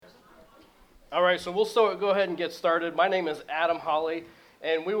All right, so we'll go ahead and get started. My name is Adam Holley,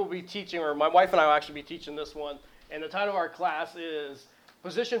 and we will be teaching, or my wife and I will actually be teaching this one. And the title of our class is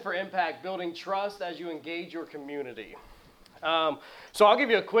Position for Impact, Building Trust as You Engage Your Community. So I'll give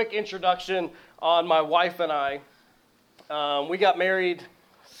you a quick introduction on my wife and I. We got married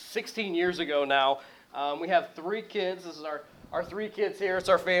 16 years ago now. We have 3 kids. This is our 3 kids here. It's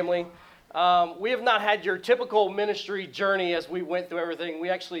our family. We have not had your typical ministry journey as we went through everything. We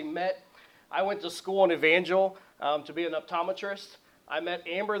actually met. I went to school in Evangel to be an optometrist. I met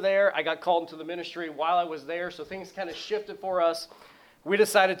Amber there. I got called into the ministry while I was there, so things kind of shifted for us. We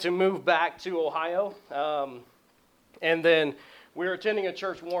decided to move back to Ohio, and then we were attending a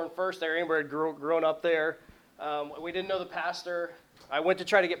church, Warren First there. Amber had grown up there. We didn't know the pastor. I went to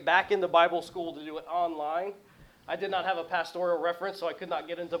try to get back into Bible school to do it online. I did not have a pastoral reference, so I could not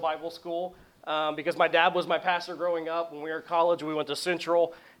get into Bible school because my dad was my pastor growing up. When we were in college, we went to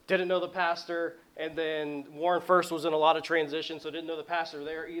Central. Didn't know the pastor, and then Warren First was in a lot of transition, so didn't know the pastor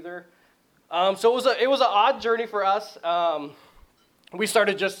there either. So it was an odd journey for us. We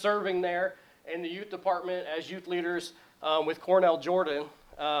started just serving there in the youth department as youth leaders with Cornell Jordan.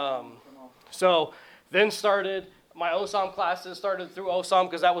 So then started my OSOM classes, started through OSOM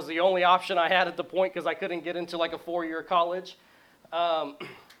because that was the only option I had at the point because I couldn't get into like a 4-year college.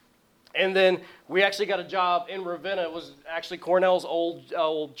 And then we actually got a job in Ravenna. It was actually Cornell's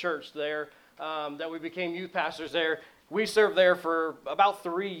old church there that we became youth pastors there. We served there for about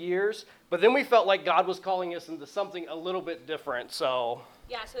 3 years, but then we felt like God was calling us into something a little bit different. So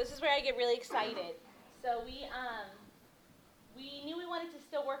this is where I get really excited. So we knew we wanted to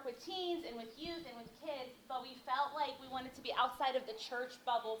still work with teens and with youth and with kids, but we felt like we wanted to be outside of the church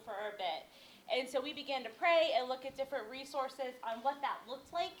bubble for a bit. And so we began to pray and look at different resources on what that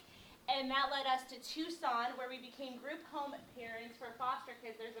looked like. And that led us to Tucson, where we became group home parents for foster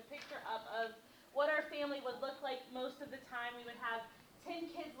kids. There's a picture up of what our family would look like most of the time. We would have 10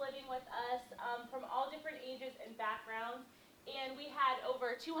 kids living with us from all different ages and backgrounds. And we had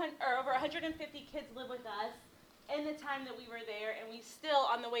over 150 kids live with us in the time that we were there. And we still,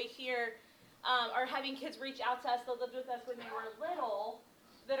 on the way here, are having kids reach out to us that lived with us when they were little,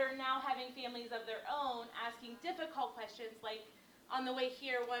 that are now having families of their own, asking difficult questions like, on the way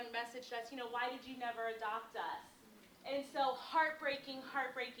here, one message to us, why did you never adopt us? And so heartbreaking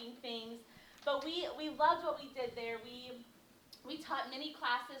things. But we loved what we did there. We taught many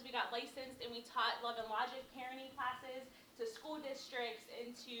classes. We got licensed, and we taught Love and Logic parenting classes to school districts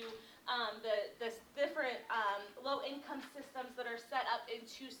and to the different low-income systems that are set up in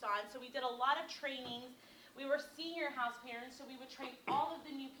Tucson. So we did a lot of trainings. We were senior house parents, so we would train all of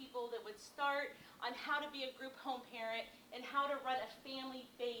the new people that would start on how to be a group home parent and how to run a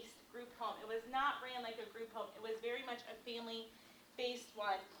family-based group home. It was not ran like a group home. It was very much a family-based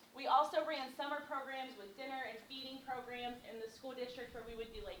one. We also ran summer programs with dinner and feeding programs in the school district where we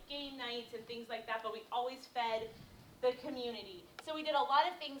would do like game nights and things like that, but we always fed the community. So we did a lot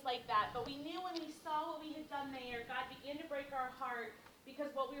of things like that, but we knew when we saw what we had done there, God began to break our heart because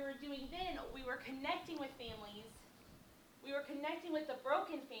what we were doing then, we were connecting with families. We were connecting with the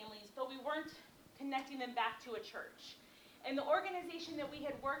broken families, but we weren't connecting them back to a church. And the organization that we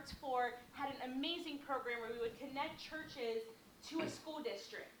had worked for had an amazing program where we would connect churches to a school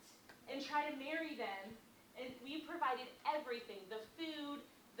district and try to marry them. And we provided everything, the food,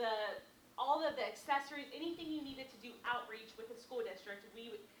 all of the accessories, anything you needed to do outreach with the school district.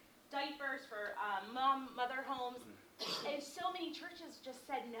 Diapers for mother homes. And so many churches just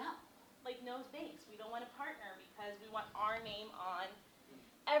said no. Like, no thanks. We don't want to partner because we want our name on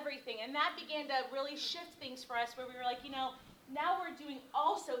everything. And that began to really shift things for us where we were like, now we're doing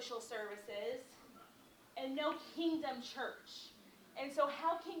all social services and no kingdom church. And so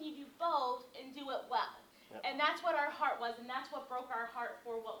how can you do both and do it well? Yep. And that's what our heart was, and that's what broke our heart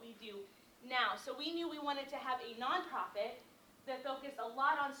for what we do now. So we knew we wanted to have a nonprofit that focused a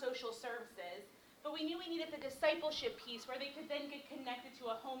lot on social services, but we knew we needed the discipleship piece where they could then get connected to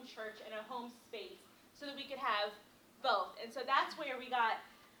a home church and a home space so that we could have both. And so that's where we got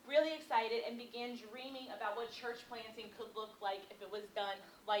really excited and began dreaming about what church planting could look like if it was done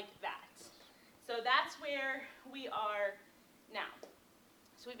like that. So that's where we are now.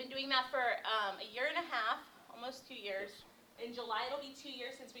 So we've been doing that for a year and a half, almost 2 years. In July, it'll be 2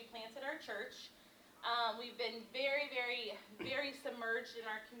 years since we planted our church. We've been very, very, very submerged in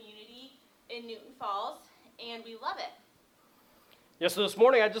our community in Newton Falls, and we love it. Yeah, so this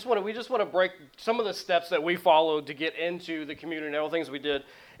morning we just want to break some of the steps that we followed to get into the community and all the things we did.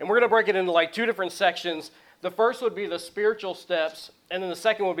 And we're going to break it into like 2 different sections. The first would be the spiritual steps, and then the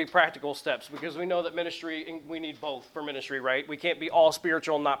second would be practical steps, because we know that ministry, we need both for ministry, right? We can't be all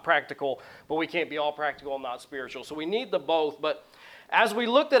spiritual and not practical, but we can't be all practical and not spiritual. So we need the both. But as we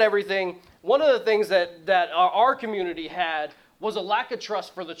looked at everything, one of the things that our community had was a lack of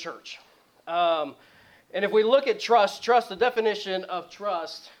trust for the church. And if we look at trust, the definition of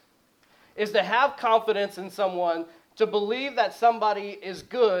trust is to have confidence in someone, to believe that somebody is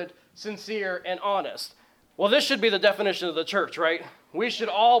good, sincere, and honest. Well, this should be the definition of the church, right? We should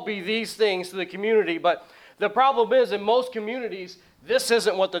all be these things to the community, but the problem is in most communities, this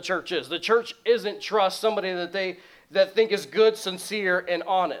isn't what the church is. The church isn't trust somebody that think is good, sincere, and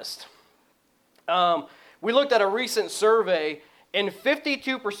honest. We looked at a recent survey, and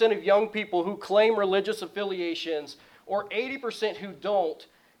 52% of young people who claim religious affiliations, or 80% who don't,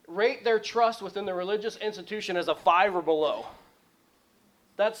 rate their trust within the religious institution as a 5 or below.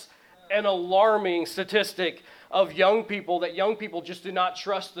 That's an alarming statistic of young people, that young people just do not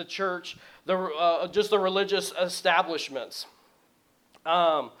trust the church, just the religious establishments.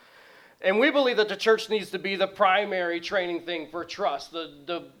 And we believe that the church needs to be the primary training thing for trust,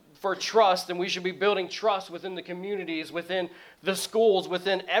 for trust, and we should be building trust within the communities, within the schools,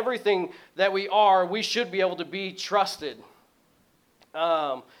 within everything that we are. We should be able to be trusted.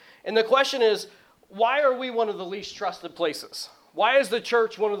 And the question is, why are we one of the least trusted places? Why is the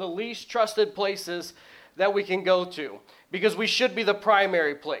church one of the least trusted places that we can go to? Because we should be the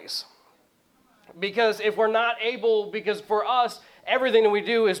primary place. Because if we're not able, because for us, everything that we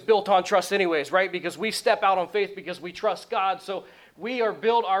do is built on trust anyways, right? Because we step out on faith because we trust God. So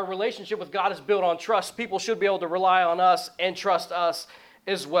our relationship with God is built on trust. People should be able to rely on us and trust us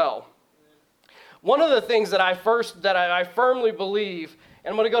as well. One of the things that I firmly believe,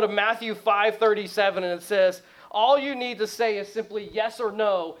 and I'm going to go to Matthew 5:37, and it says, all you need to say is simply yes or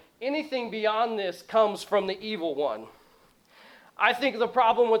no. Anything beyond this comes from the evil one. I think the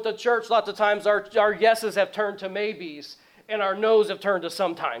problem with the church, lots of times our yeses have turned to maybes and our no's have turned to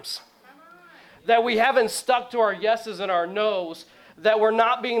sometimes. That we haven't stuck to our yeses and our no's, that we're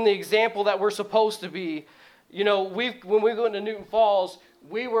not being the example that we're supposed to be. You know, when we went to Newton Falls,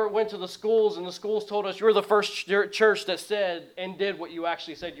 went to the schools, and the schools told us, you're the first church that said and did what you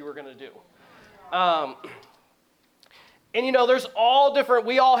actually said you were going to do. And you know,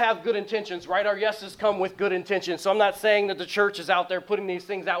 we all have good intentions, right? Our yeses come with good intentions. So I'm not saying that the church is out there putting these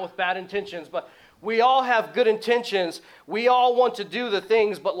things out with bad intentions, but we all have good intentions. We all want to do the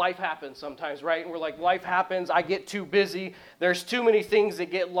things, but life happens sometimes, right? And we're like, life happens, I get too busy. There's too many things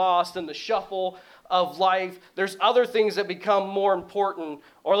that get lost in the shuffle of life. There's other things that become more important,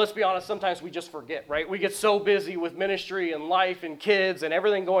 or let's be honest, sometimes we just forget, right? We get so busy with ministry and life and kids and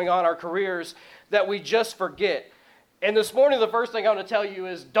everything going on in our careers that we just forget. And this morning, the first thing I want to tell you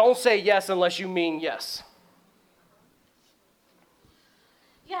is don't say yes unless you mean yes.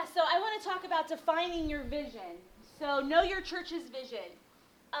 Yeah, so I want to talk about defining your vision. So know your church's vision.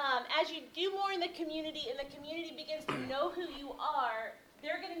 As you do more in the community, and the community begins to know who you are,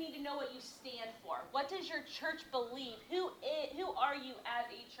 they're going to need to know what you stand for. What does your church believe? Who are you as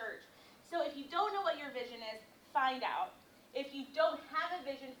a church? So if you don't know what your vision is, find out. If you don't have a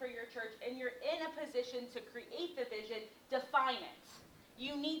vision for your church and you're in a position to create the vision, define it.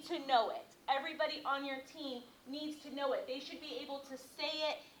 You need to know it. Everybody on your team needs to know it. They should be able to say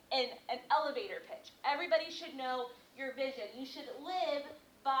it in an elevator pitch. Everybody should know your vision. You should live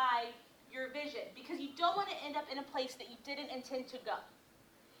by your vision, because you don't want to end up in a place that you didn't intend to go.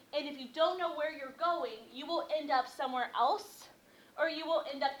 And if you don't know where you're going, you will end up somewhere else, or you will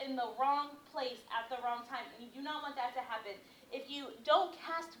end up in the wrong place at the wrong time. And you do not want that to happen. If you don't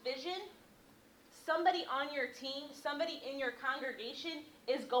cast vision, somebody on your team, somebody in your congregation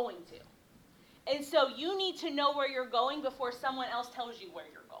is going to. And so you need to know where you're going before someone else tells you where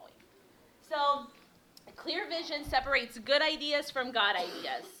you're going. So a clear vision separates good ideas from God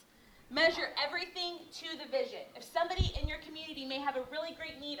ideas. Measure everything to the vision. If somebody in your community may have a really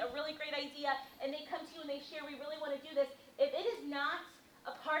great need, a really great idea, and they come to you and they share, we really want to do this, if it is not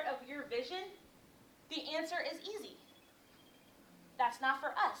a part of your vision, the answer is easy. That's not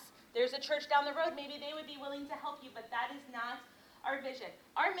for us. There's a church down the road, maybe they would be willing to help you, but that is not our vision.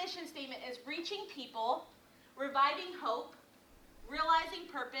 Our mission statement is reaching people, reviving hope, realizing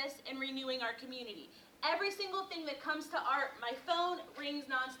purpose, and renewing our community. Every single thing that comes to my phone rings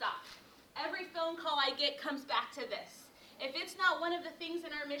nonstop. Every phone call I get comes back to this. If it's not one of the things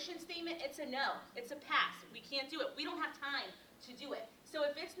in our mission statement, it's a no. It's a pass. We can't do it. We don't have time to do it. So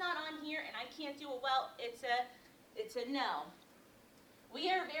if it's not on here and I can't do it well, it's a no.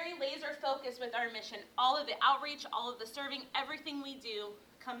 We are very laser focused with our mission. All of the outreach, all of the serving, everything we do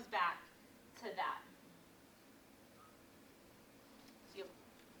comes back to that.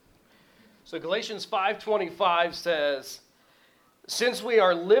 So Galatians 5:25 says, since we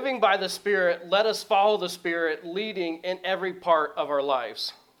are living by the Spirit, let us follow the Spirit, leading in every part of our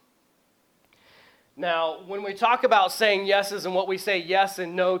lives. Now, when we talk about saying yeses and what we say yes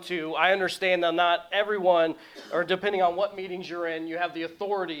and no to, I understand that not everyone, or depending on what meetings you're in, you have the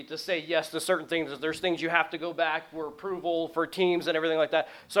authority to say yes to certain things. There's things you have to go back for approval for teams and everything like that.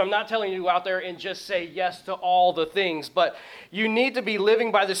 So I'm not telling you to go out there and just say yes to all the things, but you need to be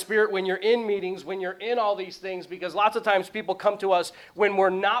living by the Spirit when you're in meetings, when you're in all these things, because lots of times people come to us when we're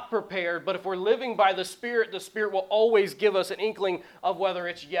not prepared, but if we're living by the Spirit will always give us an inkling of whether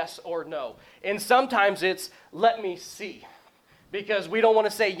it's yes or no. And sometimes it's, let me see, because we don't want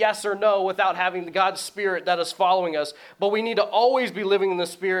to say yes or no without having God's Spirit that is following us. But we need to always be living in the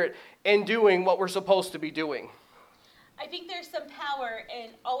Spirit and doing what we're supposed to be doing. I think there's some power in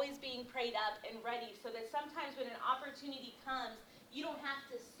always being prayed up and ready, so that sometimes when an opportunity comes, you don't have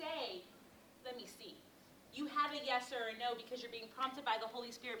to say, let me see. You have a yes or a no because you're being prompted by the Holy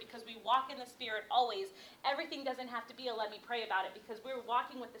Spirit, because we walk in the Spirit always. Everything doesn't have to be a let me pray about it because we're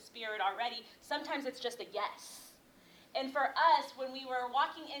walking with the Spirit already. Sometimes it's just a yes. And for us, when we were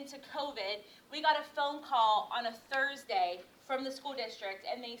walking into COVID, we got a phone call on a Thursday from the school district,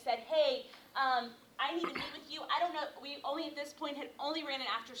 and they said, hey, I need to meet with you. I don't know, we only at this point had only ran an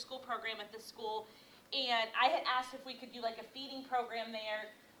after-school program at the school, and I had asked if we could do like a feeding program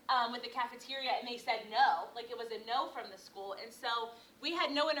there with the cafeteria, and they said no, like it was a no from the school. And so we had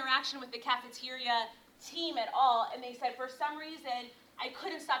no interaction with the cafeteria team at all, and they said, for some reason, I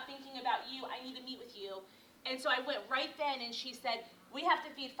couldn't stop thinking about you, I need to meet with you. And so I went right then, and she said, we have to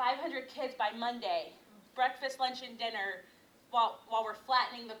feed 500 kids by Monday, breakfast, lunch, and dinner, while we're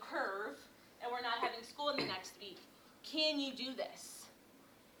flattening the curve, and we're not having school in the next week. Can you do this?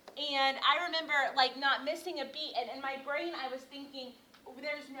 And I remember like not missing a beat, and in my brain I was thinking,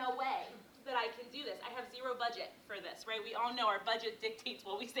 there's no way that I can do this. I have zero budget for this, right? We all know our budget dictates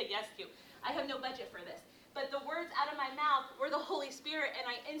what we say yes to. I have no budget for this. But the words out of my mouth were the Holy Spirit, and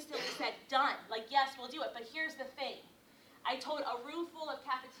I instantly said, done. Like, yes, we'll do it. But here's the thing. I told a room full of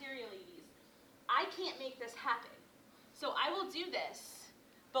cafeteria ladies, I can't make this happen. So I will do this.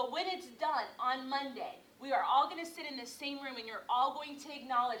 But when it's done on Monday, we are all going to sit in the same room, and you're all going to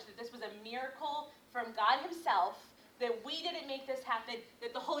acknowledge that this was a miracle from God himself, that we didn't make this happen,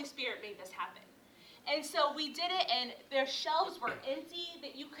 that the Holy Spirit made this happen. And so we did it, and their shelves were empty,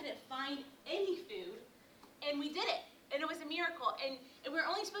 that you couldn't find any food, and we did it. And it was a miracle. And we were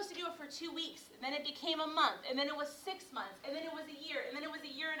only supposed to do it for 2 weeks, and then it became a month, and then it was 6 months, and then it was a year, and then it was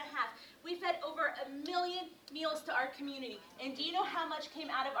a year and a half. We fed over 1 million meals to our community. And do you know how much came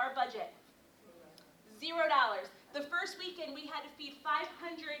out of our budget? $0. The first weekend, we had to feed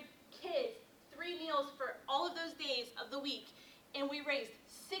 500 kids 3 meals for all of those days of the week, and we raised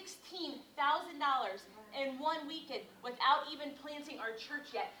 $16,000 in 1 weekend without even planting our church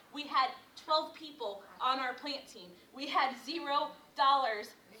yet. We had 12 people on our plant team. We had $0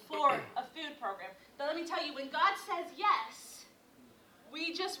 for a food program. But let me tell you, when God says yes,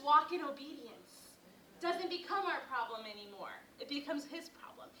 we just walk in obedience. It doesn't become our problem anymore. It becomes his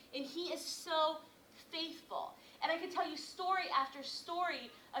problem. And he is so faithful. And I can tell you story after story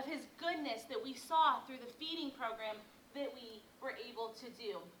of his goodness that we saw through the feeding program that we were able to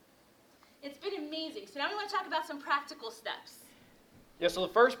do. It's been amazing. So now we want to talk about some practical steps. Yeah, so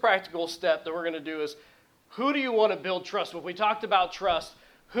the first practical step that we're going to do is, who do you want to build trust with? We talked about trust.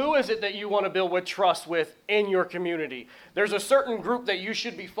 Who is it that you want to build with trust with in your community? There's a certain group that you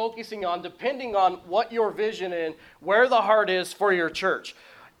should be focusing on depending on what your vision and where the heart is for your church.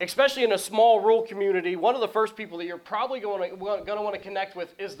 Especially in a small rural community, one of the first people that you're probably going to want to connect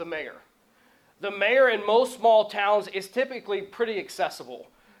with is the mayor. The mayor in most small towns is typically pretty accessible,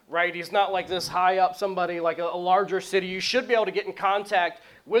 right? He's not like this high up somebody like a larger city. You should be able to get in contact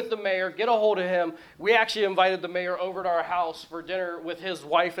with the mayor, get a hold of him. We actually invited the mayor over to our house for dinner with his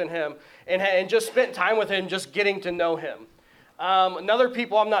wife and him, and just spent time with him, just getting to know him. Another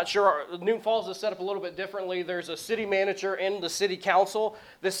people, I'm not sure, Newton Falls is set up a little bit differently. There's a city manager and the city council.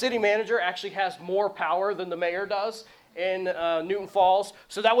 The city manager actually has more power than the mayor does in Newton Falls.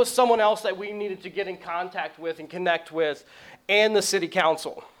 So that was someone else that we needed to get in contact with and connect with, and the city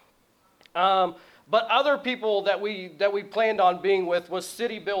council. But other people that we planned on being with was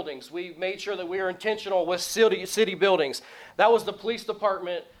city buildings. We made sure that we were intentional with city buildings. That was the police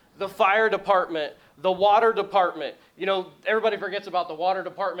department, the fire department, the water department. You know, everybody forgets about the water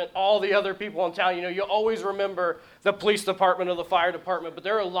department, all the other people in town. You know, you always remember the police department or the fire department, but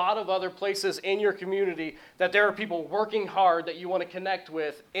there are a lot of other places in your community that there are people working hard that you want to connect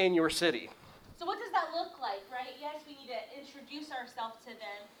with in your city. So what does that look like, right? Yes, we need to introduce ourselves to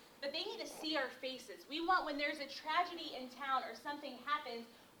them, but they need to see our faces. We want, when there's a tragedy in town or something happens,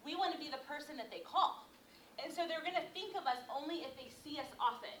 we want to be the person that they call. And so they're going to think of us only if they see us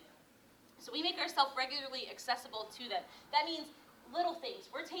often. So we make ourselves regularly accessible to them. That means little things.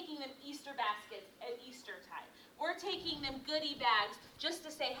 We're taking them Easter baskets at Easter time. We're taking them goodie bags just to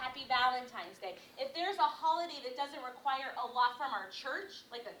say Happy Valentine's Day. If there's a holiday that doesn't require a lot from our church,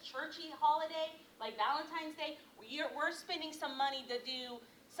 like a churchy holiday, like Valentine's Day, we're spending some money to do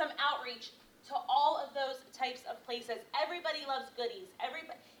some outreach to all of those types of places. Everybody loves goodies.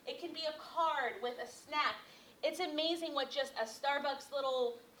 It can be a card with a snack. It's amazing what just a Starbucks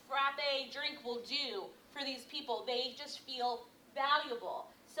little frappe drink will do for these people. They just feel valuable.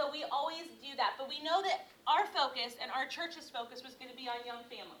 So we always do that. But we know that our focus and our church's focus was going to be on young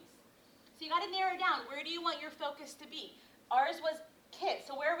families. So you got to narrow down, where do you want your focus to be? Ours was kids.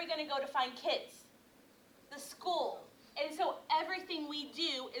 So where are we going to go to find kids? The school. And so everything we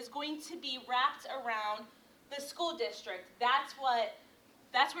do is going to be wrapped around the school district. That's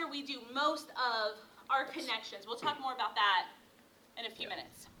where we do most of our connections. We'll talk more about that in a few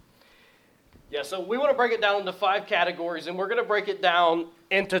minutes. Yeah, so we want to break it down into 5 categories, and we're going to break it down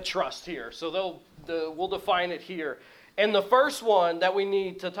into trust here. So we'll define it here. And the first one that we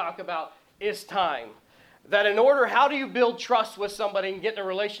need to talk about is time. That how do you build trust with somebody and get in a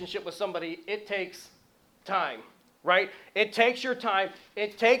relationship with somebody? It takes time, right? It takes your time.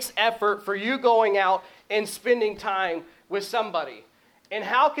 It takes effort for you going out and spending time with somebody. And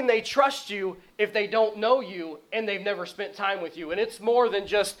how can they trust you if they don't know you and they've never spent time with you? And it's more than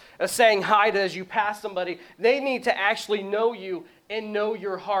just saying hi as you pass somebody. They need to actually know you and know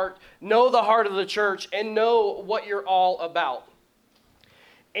your heart, know the heart of the church, and know what you're all about.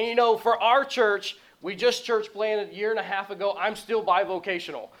 And for our church, we just church planted a year and a half ago. I'm still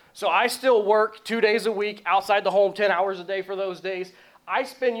bivocational. So I still work 2 days a week outside the home, 10 hours a day for those days. I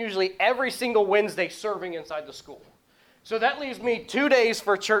spend usually every single Wednesday serving inside the school. So that leaves me 2 days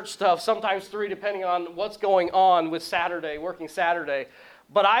for church stuff, sometimes 3, depending on what's going on with working Saturday.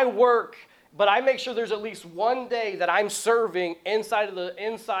 But I make sure there's at least 1 day that I'm serving inside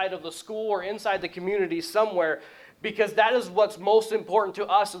of the school or inside the community somewhere, because that is what's most important to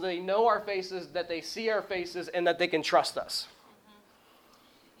us, so they know our faces, that they see our faces, and that they can trust us.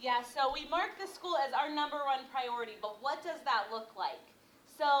 Yeah, so we mark the school as our number 1 priority, but what does that look like?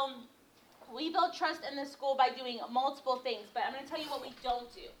 So we build trust in the school by doing multiple things, but I'm going to tell you what we don't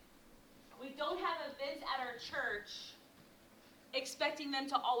do. We don't have events at our church expecting them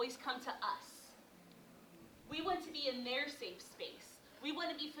to always come to us. We want to be in their safe space. We want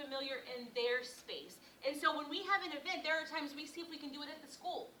to be familiar in their space. And so when we have an event, there are times we see if we can do it at the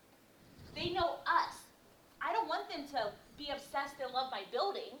school. They know us. I don't want them to be obsessed and love my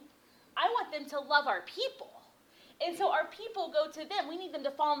building. I want them to love our people. And so our people go to them. We need them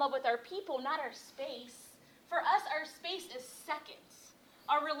to fall in love with our people, not our space. For us, our space is second.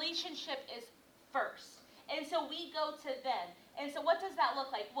 Our relationship is first. And so we go to them. And so what does that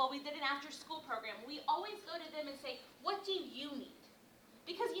look like? Well, we did an after-school program. We always go to them and say, what do you need?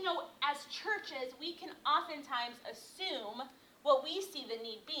 Because, as churches, we can oftentimes assume what we see the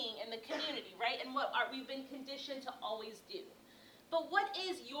need being in the community, right? And what we've been conditioned to always do. But what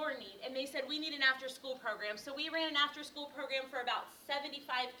is your need? And they said, we need an after-school program. So we ran an after-school program for about 75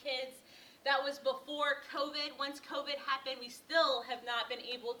 kids. That was before COVID. Once COVID happened, we still have not been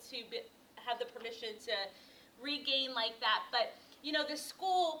able to have the permission to regain like that. But, the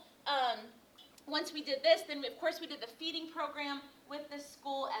school, once we did this, then of course we did the feeding program with the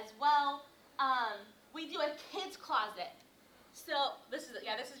school as well. We do a kids closet. So this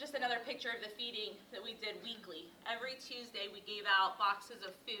is just another picture of the feeding that we did weekly. Every Tuesday we gave out boxes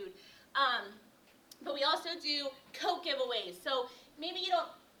of food. But we also do coat giveaways. So maybe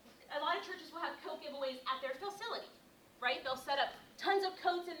a lot of churches will have coat giveaways at their facility, right? They'll set up tons of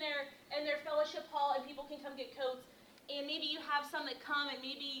coats in their fellowship hall and people can come get coats. And maybe you have some that come and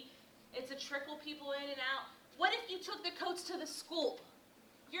maybe it's a trickle people in and out. What if you took the coats to the school?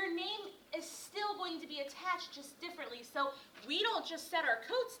 Your name is still going to be attached just differently. So we don't just set our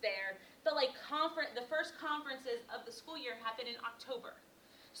coats there, but the first conferences of the school year happen in October.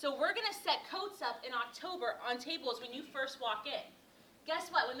 So we're going to set coats up in October on tables when you first walk in.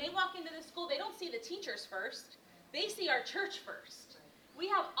 Guess what? When they walk into the school, they don't see the teachers first. They see our church first. We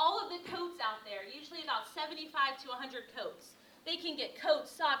have all of the coats out there, usually about 75 to 100 coats. They can get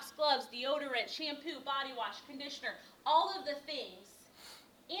coats, socks, gloves, deodorant, shampoo, body wash, conditioner, all of the things.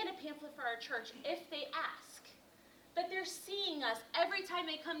 And a pamphlet for our church if they ask. But they're seeing us every time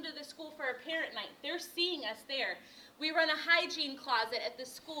they come to the school for a parent night. They're seeing us there. We run a hygiene closet at the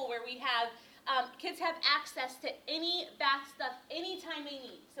school where we have Kids have access to any bath stuff anytime they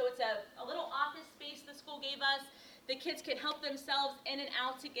need. So it's a little office space the school gave us. The kids can help themselves in and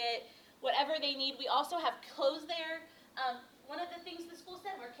out to get whatever they need. We also have clothes there. One of the things the school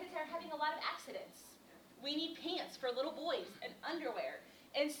said were kids are having a lot of accidents. We need pants for little boys and underwear.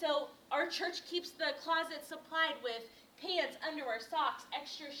 And so our church keeps the closet supplied with pants, underwear, socks,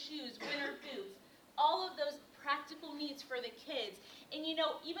 extra shoes, winter boots, all of those practical needs for the kids. And you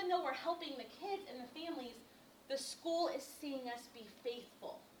know, even though we're helping the kids and the families, the school is seeing us be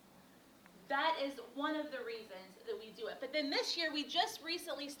faithful. That is one of the reasons that we do it. But then this year, we just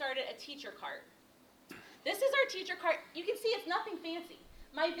recently started a teacher cart. This is our teacher cart. You can see it's nothing fancy.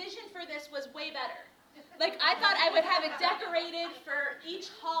 My vision for this was way better. Like, I thought I would have it decorated for each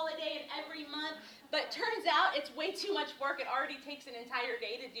holiday and every month, but turns out it's way too much work. It already takes an entire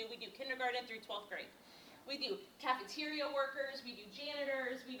day to do. We do kindergarten through 12th grade. We do cafeteria workers, we do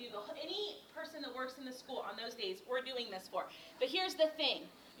janitors, we do any person that works in the school on those days, we're doing this for. But here's the thing.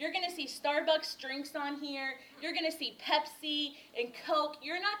 You're going to see Starbucks drinks on here. You're going to see Pepsi and Coke.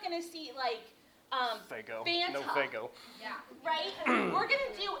 You're not going to see, like, Fago. Fanta. No Fago. Yeah. Right? If we're going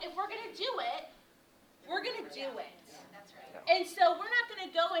to do it, we're going to do it. That's right. And so we're not going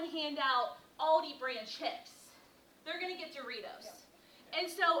to go and hand out Aldi brand chips. They're going to get Doritos. And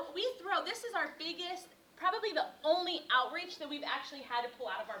so this is our biggest, probably the only outreach that we've actually had to pull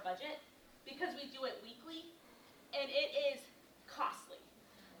out of our budget because we do it weekly, and it is costly.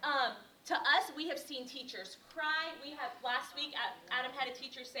 To us, we have seen teachers cry. We have, last week, Adam had a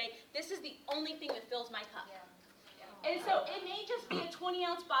teacher say, this is the only thing that fills my cup. And so it may just be a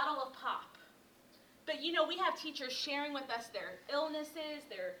 20-ounce bottle of pop. But, you know, we have teachers sharing with us their illnesses,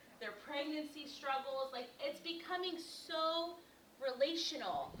 their pregnancy struggles. Like, it's becoming so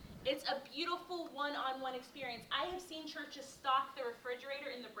relational. It's a beautiful one-on-one experience. I have seen churches stock the refrigerator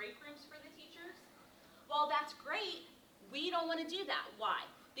in the break rooms for the teachers. Well, that's great. We don't want to do that. Why?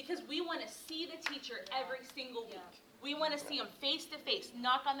 Because we want to see the teacher every single week. We want to see them face to face,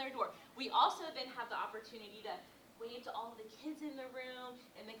 knock on their door. We also then have the opportunity to wave to all of the kids in the room,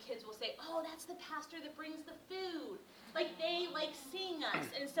 and the kids will say, oh, that's the pastor that brings the food. Like, they like seeing us.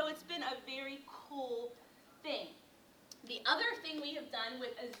 And so it's been a very cool thing. The other thing we have done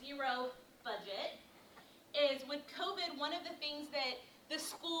with a zero budget is with COVID, one of the things that the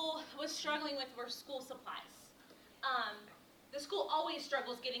school was struggling with were school supplies. The school always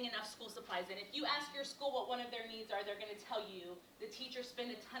struggles getting enough school supplies in. If you ask your school what one of their needs are, they're going to tell you the teachers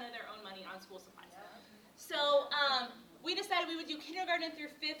spend a ton of their own money on school supplies. So we decided we would do kindergarten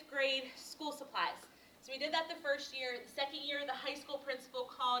through 5th grade school supplies. So we did that the first year. The second year, the high school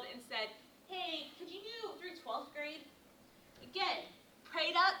principal called and said, hey, could you do through 12th grade? Again,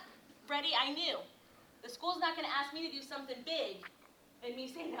 prayed up, ready, I knew. The school's not going to ask me to do something big and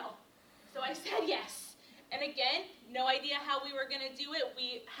me say no. So I said yes. And again, no idea how we were going to do it.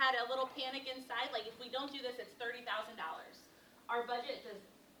 We had a little panic inside, like if we don't do this, it's $30,000. Our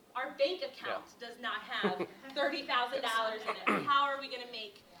bank account does not have $30,000 in it. How are we going to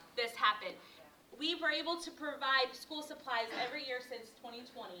make this happen? We were able to provide school supplies every year since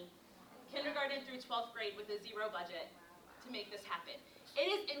 2020, kindergarten through 12th grade with a zero budget to make this happen. It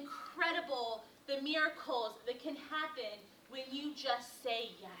is incredible the miracles that can happen when you just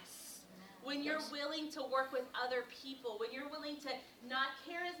say yes. When you're willing to work with other people, when you're willing to not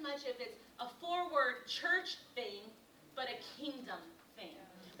care as much if it's a forward church thing, but a kingdom thing.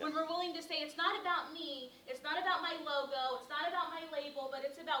 When we're willing to say, it's not about me, it's not about my logo, it's not about my label, but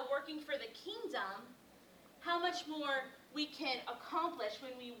it's about working for the kingdom, how much more we can accomplish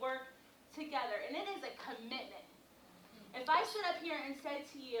when we work together. And it is a commitment. If I stood up here and said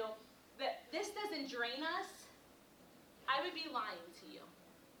to you that this doesn't drain us, I would be lying to you.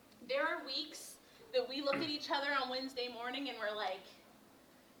 There are weeks that we look at each other on Wednesday morning and we're like,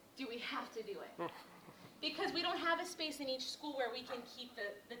 do we have to do it? Because we don't have a space in each school where we can keep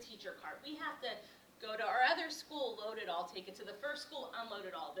the teacher cart. We have to go to our other school, load it all, take it to the first school, unload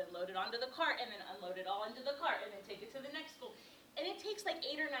it all, then load it onto the cart, and then unload it all into the cart, and then take it to the next school. And it takes like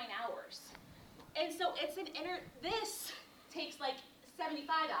 8 or 9 hours. And so this takes like 75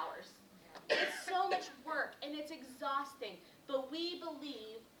 hours. It's so much work, and it's exhausting. But we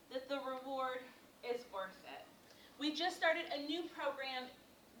believe that the reward is worth it. We just started a new program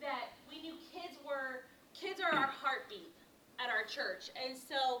that we knew kids are our heartbeat at our church. And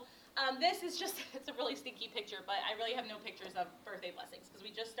so this is just, it's a really stinky picture, but I really have no pictures of birthday blessings because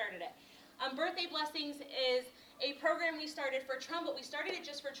we just started it. Birthday Blessings is a program we started for Trumbull. We started it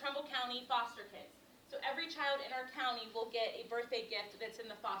just for Trumbull County foster kids. So every child in our county will get a birthday gift that's in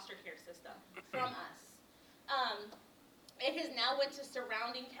the foster care system from us. It has now went to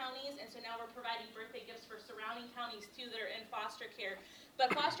surrounding counties, and so now we're providing birthday gifts for surrounding counties too that are in foster care.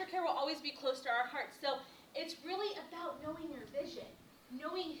 But foster care will always be close to our hearts. So it's really about knowing your vision,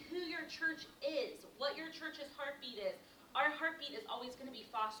 knowing who your church is, what your church's heartbeat is. Our heartbeat is always going to be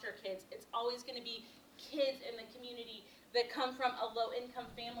foster kids. It's always going to be kids in the community that come from a low-income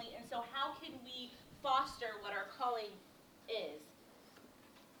family. And so how can we foster what our calling is?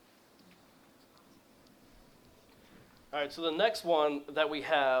 All right, so the next one that we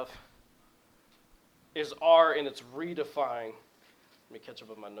have is R, and it's redefine. Let me catch up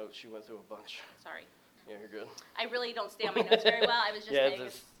with my notes. You went through a bunch. Sorry. Yeah, you're good. I really don't stay on my notes very well. I was just saying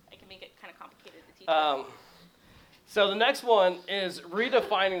I can make it kind of complicated to teach. So the next one is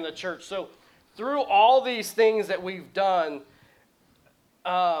redefining the church. So through all these things that we've done,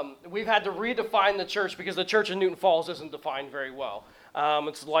 we've had to redefine the church because the church in Newton Falls isn't defined very well.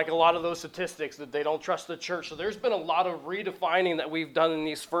 It's like a lot of those statistics that they don't trust the church. So there's been a lot of redefining that we've done in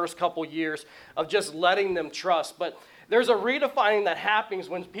these first couple years of just letting them trust. But there's a redefining that happens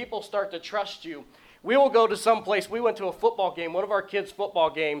when people start to trust you. We will go to some place. We went to a football game, one of our kids' football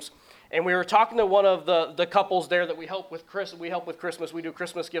games, and we were talking to one of the couples there that we help with Christmas. We do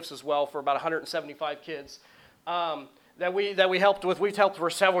Christmas gifts as well for about 175 kids that we helped with. We've helped for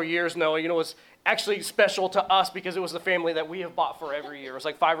several years now. You know, it's actually special to us because it was the family that we have bought for every year. It was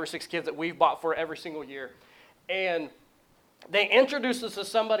like 5 or 6 kids that we've bought for every single year. And they introduced us to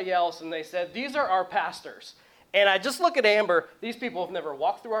somebody else, and they said, these are our pastors. And I just look at Amber. These people have never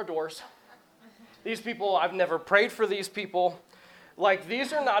walked through our doors. These people, I've never prayed for these people. Like,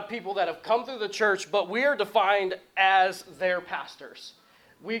 these are not people that have come through the church, but we are defined as their pastors.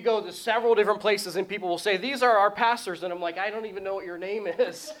 We go to several different places, and people will say, these are our pastors. And I'm like, I don't even know what your name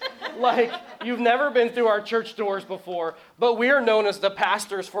is. Like, you've never been through our church doors before, but we are known as the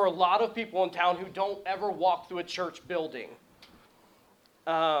pastors for a lot of people in town who don't ever walk through a church building.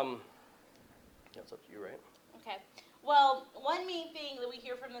 That's up to you, right? Okay. Well, one main thing that we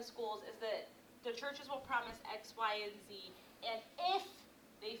hear from the schools is that the churches will promise X, Y, and Z, and if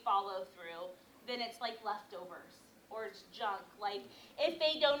they follow through, then it's like leftovers. Or it's junk. Like, if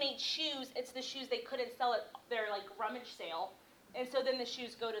they donate shoes, it's the shoes they couldn't sell at their, like, rummage sale. And so then the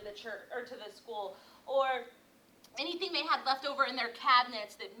shoes go to the church, or to the school. Or anything they had left over in their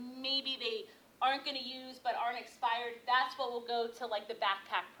cabinets that maybe they aren't going to use but aren't expired, that's what will go to, like, the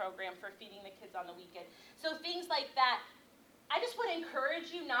backpack program for feeding the kids on the weekend. So things like that. I just want to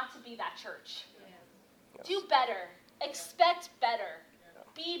encourage you not to be that church. Yes. Do better. Expect better.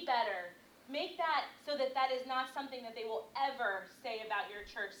 Be better. Make that so that that is not something that they will ever say about your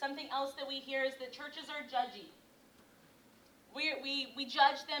church. Something else that we hear is that churches are judgy. We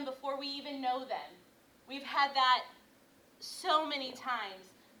judge them before we even know them. We've had that so many times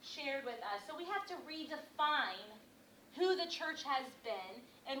shared with us. So we have to redefine who the church has been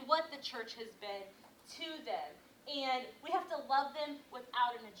and what the church has been to them. And we have to love them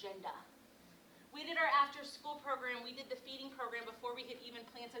without an agenda. We did our after-school program. We did the feeding program before we had even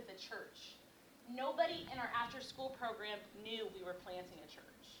planted the church. Nobody in our after-school program knew we were planting a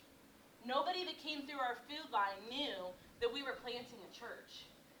church. Nobody that came through our food line knew that we were planting a church.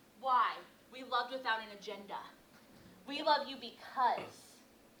 Why? We loved without an agenda. We love you because.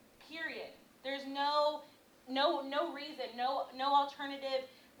 Period. There's no reason, no alternative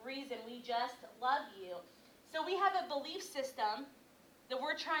reason. We just love you. So we have a belief system that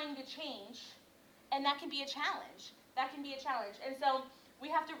we're trying to change, and that can be a challenge. And so we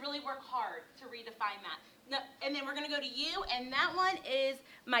have to really work hard to redefine that. And then we're going to go to you, and that one is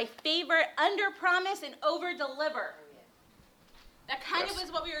my favorite, under-promise and over-deliver. That kind of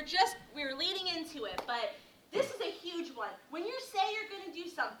is what we were leading into it, but this is a huge one. When you say you're going to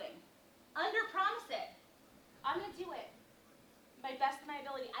do something, under-promise it. I'm going to do it. My best of my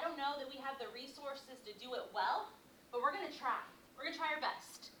ability. I don't know that we have the resources to do it well, but we're going to try. We're going to try our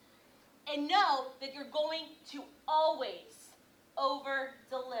best. And know that you're going to always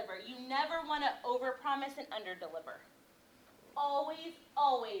over-deliver. You never want to over-promise and under-deliver. Always,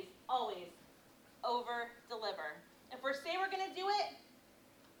 always, always over-deliver. If we say we're going to do it,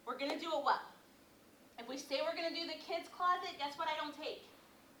 we're going to do it well. If we say we're going to do the kids' closet, guess what I don't take?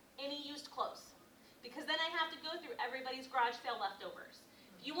 Any used clothes. Because then I have to go through everybody's garage sale leftovers.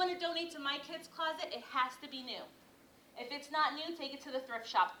 If you want to donate to my kids' closet, it has to be new. If it's not new, take it to the thrift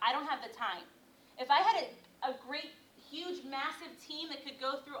shop. I don't have the time. If I had a great, huge, massive team that could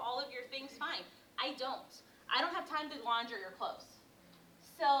go through all of your things, fine. I don't. I don't have time to launder your clothes.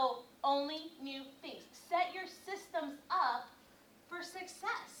 So only new things. Set your systems up for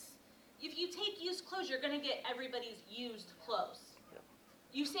success. If you take used clothes, you're going to get everybody's used clothes.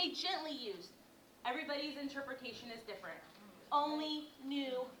 You say gently used. Everybody's interpretation is different. only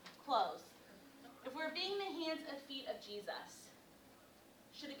new clothes. If we're being the hands and feet of Jesus,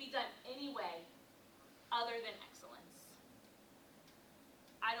 should it be done any way other than excellence?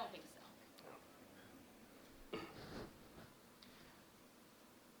 I don't think so.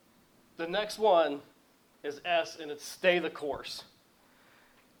 The next one is S, and it's stay the course.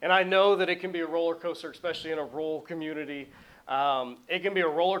 And I know that it can be a roller coaster, especially in a rural community. It can be a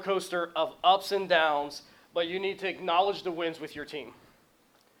roller coaster of ups and downs, but you need to acknowledge the wins with your team.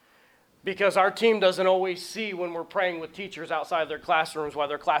 Because our team doesn't always see when we're praying with teachers outside their classrooms while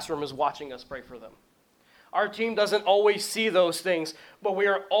their classroom is watching us pray for them. Our team doesn't always see those things, but we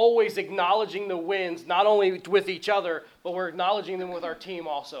are always acknowledging the wins, not only with each other, but we're acknowledging them with our team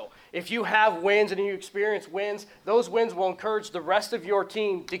also. If you have wins and you experience wins, those wins will encourage the rest of your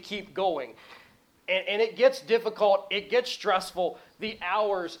team to keep going. And it gets difficult, it gets stressful, the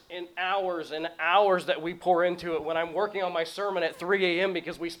hours and hours and hours that we pour into it. When I'm working on my sermon at 3 a.m.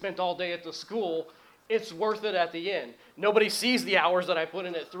 because we spent all day at the school, it's worth it at the end. Nobody sees the hours that I put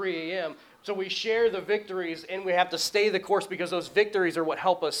in at 3 a.m., so we share the victories, and we have to stay the course because those victories are what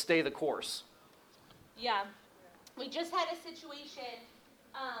help us stay the course. Yeah. We just had a situation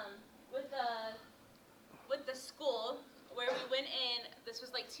with the school where we went in, this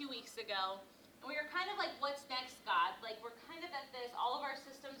was like 2 weeks ago, and we were kind of like, what's next, God? Like, we're kind of at this, all of our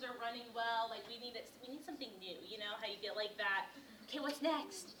systems are running well, like we need something new, you know, how you get like that, okay, what's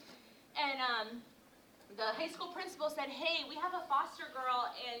next? And the high school principal said, hey, we have a foster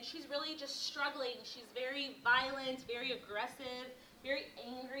girl, and she's really just struggling. She's very violent, very aggressive, very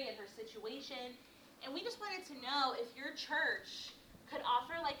angry at her situation. And we just wanted to know if your church could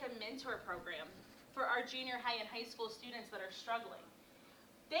offer like a mentor program for our junior high and high school students that are struggling.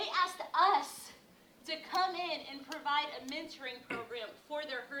 They asked us to come in and provide a mentoring program for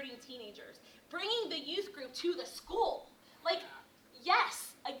their hurting teenagers, bringing the youth group to the school. Like,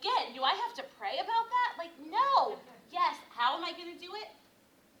 yes, again, do I have to pray about that? Like, no. Yes, how am I going to do it?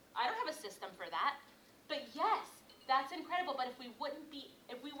 I don't have a system for that. But yes, that's incredible. But if we weren't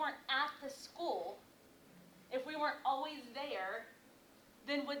at the school, if we weren't always there,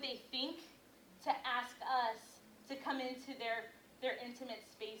 then would they think to ask us to come into their intimate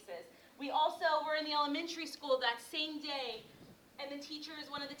spaces? We also were in the elementary school that same day, and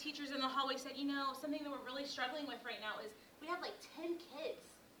one of the teachers in the hallway said, you know, something that we're really struggling with right now is we have like 10 kids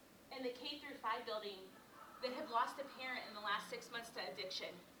in the K through 5 building that have lost a parent in the last 6 months to addiction,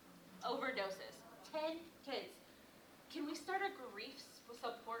 overdoses. 10 kids. Can we start a grief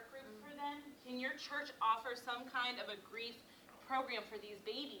support group for them? Can your church offer some kind of a grief program for these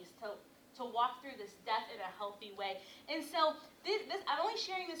babies to walk through this death in a healthy way? And so I'm only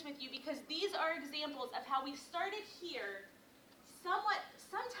sharing this with you because these are examples of how we started here.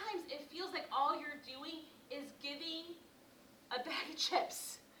 Sometimes it feels like all you're doing is giving a bag of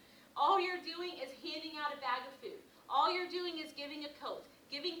chips. All you're doing is handing out a bag of food. All you're doing is giving a coat,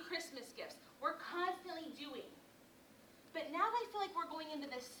 giving Christmas gifts. We're constantly doing. But now I feel like we're going into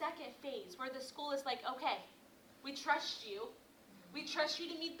the second phase where the school is like, okay, we trust you. We trust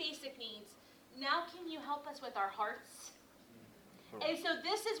you to meet basic needs. Now can you help us with our hearts? And so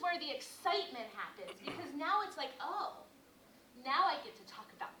this is where the excitement happens, because now it's like, oh, now I get to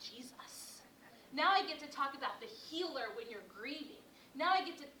talk about Jesus. Now I get to talk about the healer when you're grieving. Now I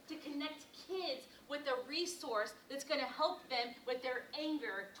get to connect kids with a resource that's going to help them with their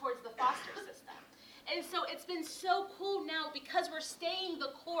anger towards the foster system. And so it's been so cool now because we're staying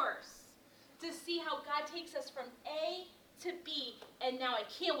the course to see how God takes us from A to B, and now I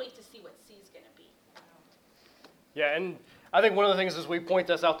can't wait to see what C is going to be. Yeah, and I think one of the things as we point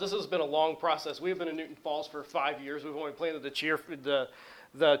this out, this has been a long process. We've been in Newton Falls for 5 years. We've only planted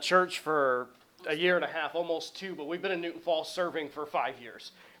the church for a year and a half, almost 2, but we've been in Newton Falls serving for 5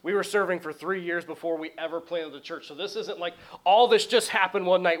 years. We were serving for 3 years before we ever planted the church. So this isn't like all this just happened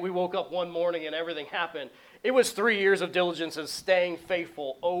one night. We woke up one morning and everything happened. It was 3 years of diligence and staying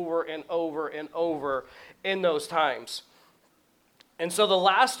faithful over and over and over in those times. And so the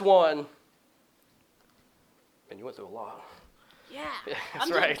last one, and you went through a lot. Yeah,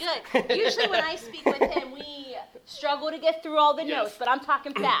 that's I'm right. doing good. Usually when I speak with him, we struggle to get through all the notes, but I'm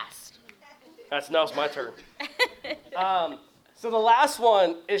talking fast. Now it's my turn. So the last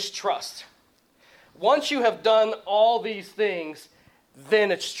one is trust. Once you have done all these things,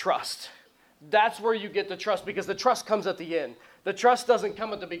 then it's trust. That's where you get the trust, because the trust comes at the end. The trust doesn't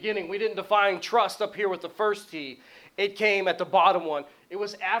come at the beginning. We didn't define trust up here with the first T. It came at the bottom one. It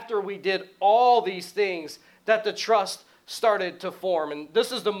was after we did all these things that the trust started to form. And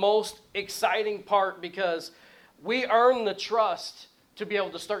this is the most exciting part, because we earn the trust to be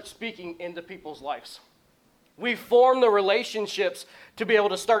able to start speaking into people's lives. We form the relationships to be able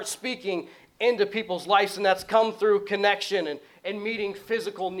to start speaking into people's lives, and that's come through connection and meeting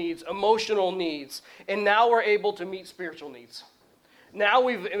physical needs, emotional needs, and now we're able to meet spiritual needs. Now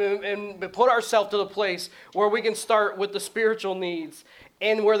we've put ourselves to the place where we can start with the spiritual needs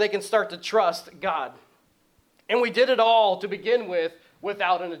and where they can start to trust God. And we did it all to begin with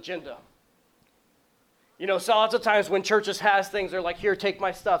without an agenda. You know, so lots of times when churches has things, they're like, here, take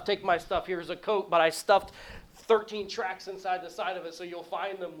my stuff, here's a coat, but I stuffed 13 tracts inside the side of it so you'll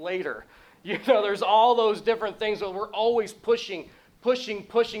find them later. You know, there's all those different things, but we're always pushing,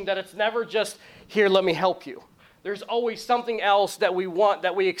 that it's never just, here, let me help you. There's always something else that we want,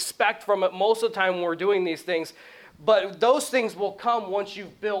 that we expect from it most of the time when we're doing these things. But those things will come once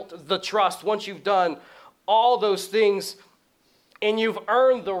you've built the trust, once you've done all those things, and you've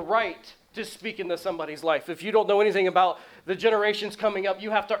earned the right to speak into somebody's life. If you don't know anything about the generations coming up,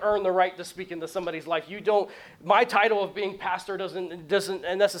 you have to earn the right to speak into somebody's life. My title of being pastor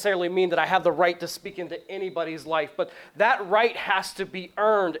doesn't necessarily mean that I have the right to speak into anybody's life, but that right has to be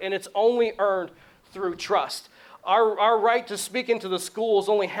earned, and it's only earned through trust. Our right to speak into the schools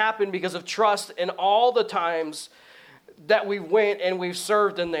only happened because of trust in all the times that we went and we've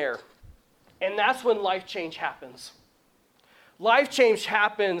served in there. And that's when life change happens. Life change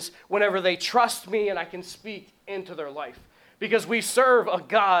happens whenever they trust me and I can speak into their life. Because we serve a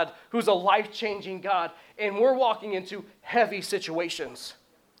God who's a life-changing God, and we're walking into heavy situations.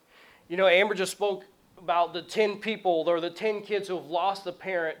 You know, Amber just spoke about the 10 people or the 10 kids who have lost a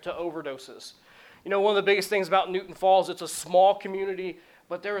parent to overdoses. You know, one of the biggest things about Newton Falls, it's a small community,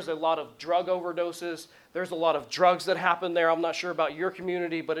 but there is a lot of drug overdoses. There's a lot of drugs that happen there. I'm not sure about your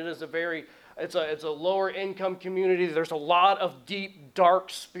community, but it is it's a lower income community. There's a lot of deep, dark,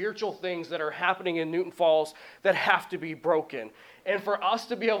 spiritual things that are happening in Newton Falls that have to be broken. And for us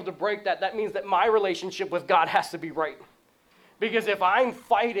to be able to break that, that means that my relationship with God has to be right. Because if I'm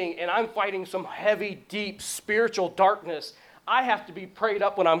fighting some heavy, deep, spiritual darkness, I have to be prayed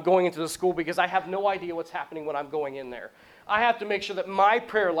up when I'm going into the school because I have no idea what's happening when I'm going in there. I have to make sure that my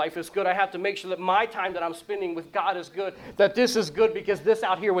prayer life is good. I have to make sure that my time that I'm spending with God is good, that this is good because this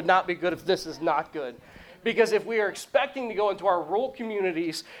out here would not be good if this is not good. Because if we are expecting to go into our rural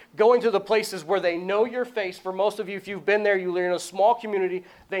communities, going to the places where they know your face, for most of you, if you've been there, you live in a small community,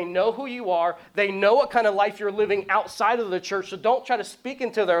 they know who you are, they know what kind of life you're living outside of the church, so don't try to speak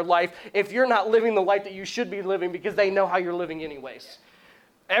into their life if you're not living the life that you should be living because they know how you're living anyways.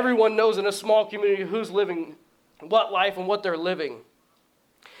 Everyone knows in a small community who's living what life and what they're living.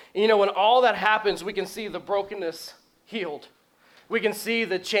 And you know, when all that happens, we can see the brokenness healed. We can see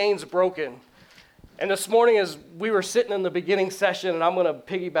the chains broken. And this morning, as we were sitting in the beginning session, and I'm going to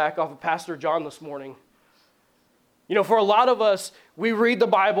piggyback off of Pastor John this morning. You know, for a lot of us, we read the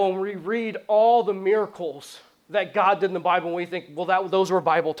Bible and we read all the miracles that God did in the Bible, and we think, well, those were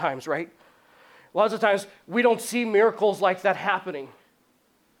Bible times, right? Lots of times, we don't see miracles like that happening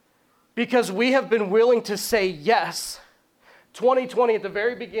because we have been willing to say yes. 2020, at the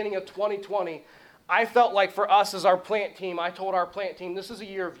very beginning of 2020, I felt like for us as our plant team, I told our plant team, this is a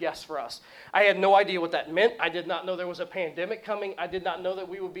year of yes for us. I had no idea what that meant. I did not know there was a pandemic coming. I did not know that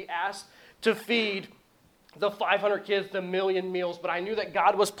we would be asked to feed the 500 kids the 1 million meals, but I knew that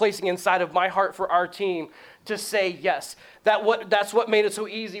God was placing inside of my heart for our team to say yes. That's what made it so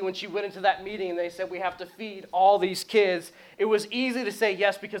easy when she went into that meeting and they said we have to feed all these kids. It was easy to say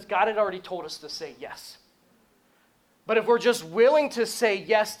yes because God had already told us to say yes. But if we're just willing to say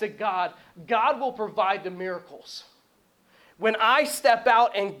yes to God, God will provide the miracles. When I step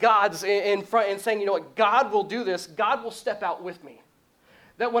out and God's in front and saying, you know what, God will do this, God will step out with me.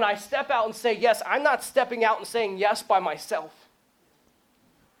 That when I step out and say yes, I'm not stepping out and saying yes by myself.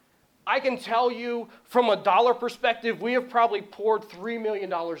 I can tell you from a dollar perspective, we have probably poured $3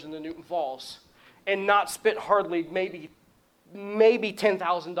 million into Newton Falls and not spent hardly maybe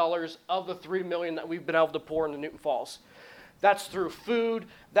 $10,000 of the $3 million that we've been able to pour into Newton Falls. That's through food,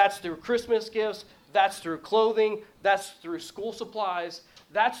 that's through Christmas gifts, that's through clothing, that's through school supplies,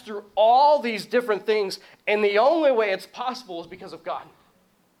 that's through all these different things. And the only way it's possible is because of God.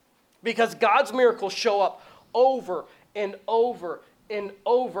 Because God's miracles show up over and over and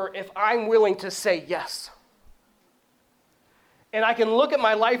over if I'm willing to say yes. And I can look at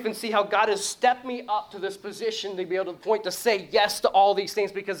my life and see how God has stepped me up to this position to be able to point to say yes to all these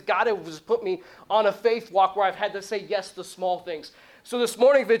things because God has put me on a faith walk where I've had to say yes to small things. So this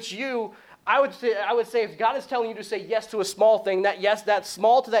morning, if it's you, I would say if God is telling you to say yes to a small thing, that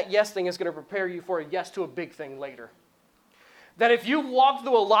small to that yes thing is going to prepare you for a yes to a big thing later. That if you walk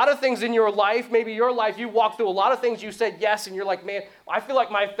through a lot of things in your life, maybe your life, you walk through a lot of things, you said yes, and you're like, man, I feel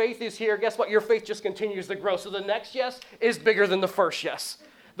like my faith is here. Guess what? Your faith just continues to grow. So the next yes is bigger than the first yes.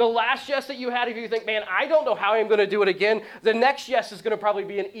 The last yes that you had, if you think, man, I don't know how I'm going to do it again, the next yes is going to probably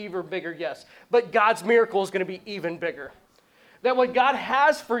be an even bigger yes. But God's miracle is going to be even bigger. That what God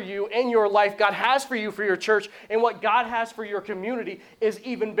has for you in your life, God has for you for your church, and what God has for your community is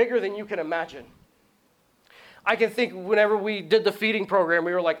even bigger than you can imagine. I can think whenever we did the feeding program,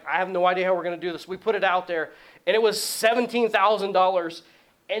 we were like, I have no idea how we're going to do this. We put it out there, and it was $17,000,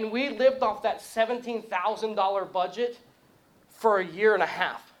 and we lived off that $17,000 budget for a year and a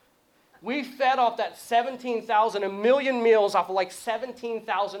half. We fed off that $17,000, a million meals off of like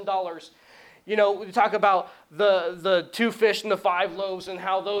 $17,000. You know, we talk about the 2 fish and the 5 loaves and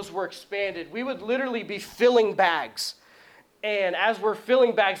how those were expanded. We would literally be filling bags. And as we're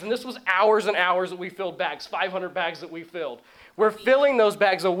filling bags, and this was hours and hours that we filled bags, 500 bags that we filled. We're filling those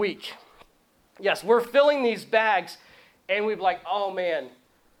bags a week. Yes, we're filling these bags, and we'd be like, oh man,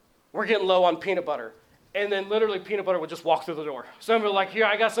 we're getting low on peanut butter. And then literally peanut butter would just walk through the door. Somebody would be like, here,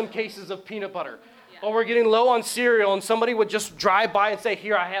 I got some cases of peanut butter. Yeah. Or we're getting low on cereal, and somebody would just drive by and say,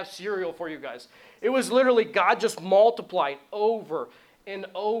 here, I have cereal for you guys. It was literally God just multiplied over and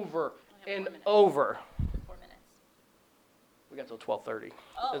over and over. We got till 12:30.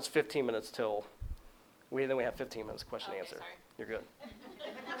 Oh. It's 15 minutes till then we have 15 minutes question and answer. Sorry. You're good.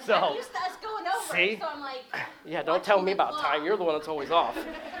 So I'm used to us going over. See? So I'm like, yeah, don't tell me about time. You're the one that's always off.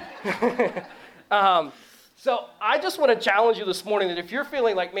 So I just want to challenge you this morning that if you're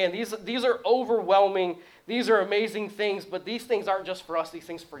feeling like, man, these are overwhelming, these are amazing things, but these things aren't just for us, these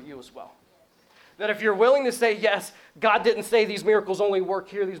things for you as well. That if you're willing to say, yes, God didn't say these miracles only work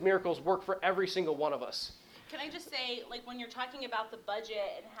here, these miracles work for every single one of us. Can I just say, like, when you're talking about the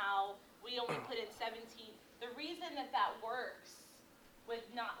budget and how we only put in 17, the reason that works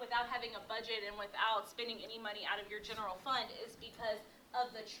without having a budget and without spending any money out of your general fund is because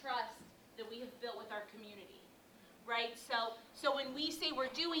of the trust that we have built with our community, right? So when we say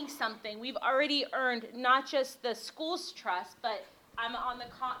we're doing something, we've already earned not just the school's trust, but I'm on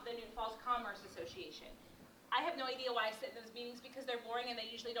the Newton Falls Commerce Association. I have no idea why I sit in those meetings because they're boring and they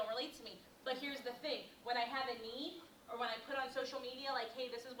usually don't relate to me. But here's the thing. When I have a need or when I put on social media like, hey,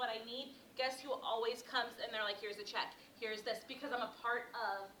 this is what I need, guess who always comes and they're like, here's a check, here's this, because I'm a part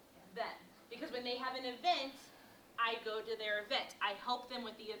of them. Because when they have an event, I go to their event. I help them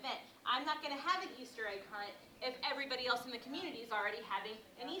with the event. I'm not going to have an Easter egg hunt if everybody else in the community is already having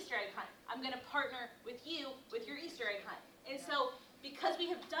an Easter egg hunt. I'm going to partner with you with your Easter egg hunt. And so because we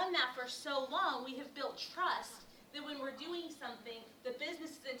have done that for so long, we have built trust that when we're doing something, the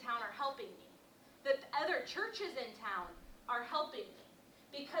businesses in town are helping me. That other churches in town are helping me.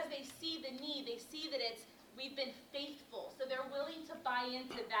 Because they see the need, they see that we've been faithful. So they're willing to buy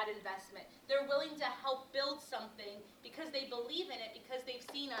into that investment. They're willing to help build something because they believe in it, because they've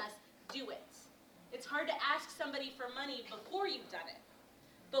seen us do it. It's hard to ask somebody for money before you've done it.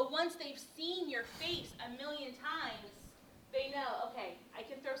 But once they've seen your face a million times, they know, okay, I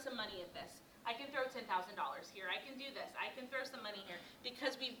can throw some money at this. I can throw $10,000 here. I can do this. I can throw some money here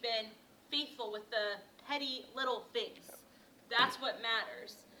because we've been faithful with the petty little things. That's what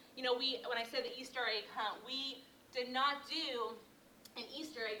matters. You know, when I said the Easter egg hunt, we did not do an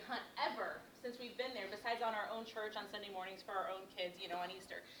Easter egg hunt ever since we've been there, besides on our own church on Sunday mornings for our own kids, you know, on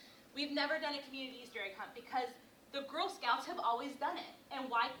Easter. We've never done a community Easter egg hunt because the Girl Scouts have always done it. And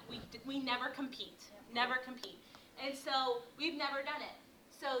why? We never compete. Never compete. And so we've never done it.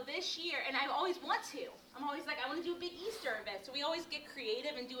 So this year, and I always want to. I'm always like, I want to do a big Easter event. So we always get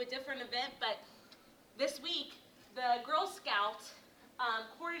creative and do a different event. But this week, the Girl Scout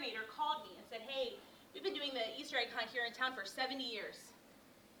coordinator called me and said, hey, we've been doing the Easter egg hunt here in town for 70 years.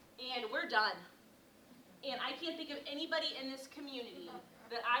 And we're done. And I can't think of anybody in this community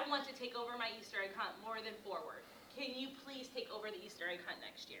that I want to take over my Easter egg hunt more than Forward. Can you please take over the Easter egg hunt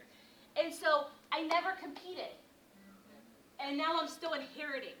next year? And so I never competed. And now I'm still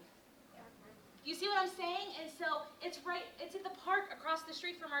inheriting. You see what I'm saying? And so it's at the park across the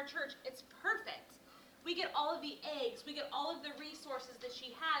street from our church. It's perfect. We get all of the eggs. We get all of the resources that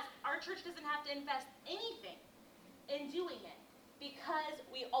she has. Our church doesn't have to invest anything in doing it because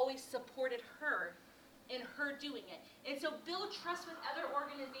we always supported her in her doing it. And so build trust with other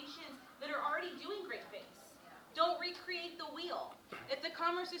organizations that are already doing great things. Don't recreate the wheel. If the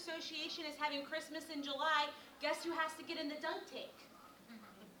Commerce Association is having Christmas in July, guess who has to get in the dunk tank?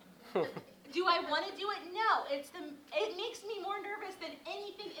 Do I want to do it? No. It makes me more nervous than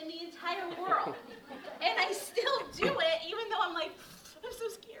anything in the entire world. And I still do it, even though I'm like, I'm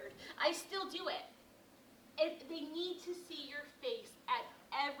so scared. I still do it. They need to see your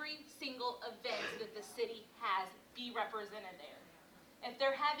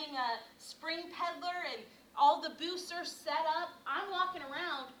having a spring peddler and all the booths are set up. I'm walking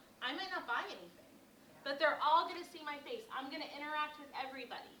around. I might not buy anything, but they're all going to see my face. I'm going to interact with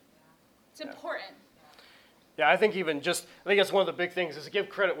everybody. It's important. Yeah, I think that's one of the big things is to give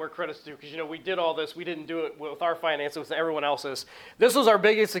credit where credit's due, because, we did all this. We didn't do it with our finances, with everyone else's. This was our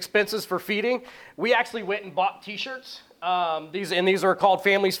biggest expenses for feeding. We actually went and bought T-shirts. These are called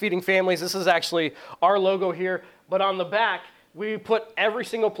Families Feeding Families. This is actually our logo here. But on the back, we put every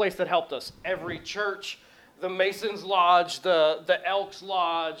single place that helped us. Every church, the Masons Lodge, the Elks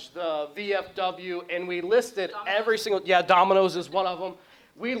Lodge, the VFW, and we listed every single, Domino's is one of them.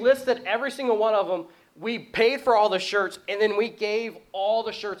 We listed every single one of them. We paid for all the shirts, and then we gave all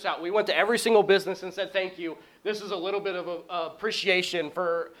the shirts out. We went to every single business and said, thank you. This is a little bit of appreciation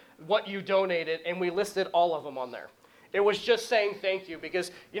for what you donated, and we listed all of them on there. It was just saying thank you,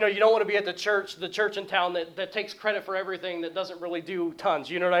 because, you don't want to be at the church in town that takes credit for everything that doesn't really do tons.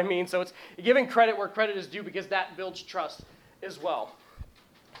 You know what I mean? So it's giving credit where credit is due, because that builds trust as well.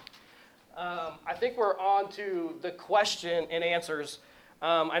 I think we're on to the question and answers.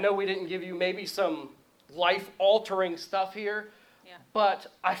 I know we didn't give you maybe some life-altering stuff here, but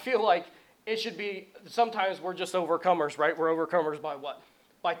I feel like it should be, sometimes we're just overcomers, right? We're overcomers by what?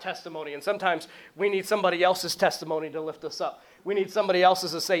 By testimony. And sometimes we need somebody else's testimony to lift us up. We need somebody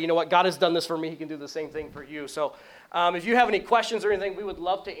else's to say, you know what, God has done this for me. He can do the same thing for you. So if you have any questions or anything, we would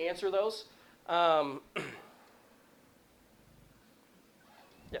love to answer those.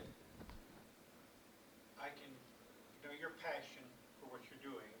 Your passion for what you're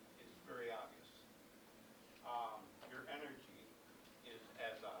doing is very obvious. Your energy is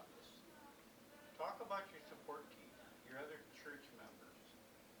as obvious. Talk about your support team, your other church members.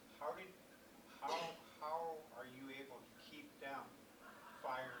 How are you able to keep them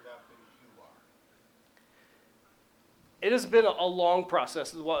fired up as you are? It has been a long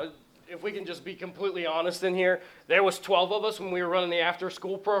process. If we can just be completely honest in here, there was 12 of us when we were running the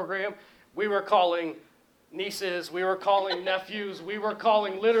after-school program. We were calling nieces, we were calling nephews, we were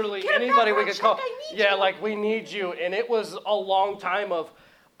calling literally anybody we could call. We need you. And it was a long time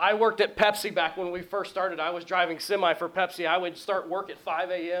I worked at Pepsi back when we first started. I was driving semi for Pepsi. I would start work at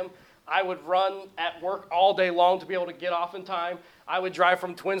 5 a.m. I would run at work all day long to be able to get off in time. I would drive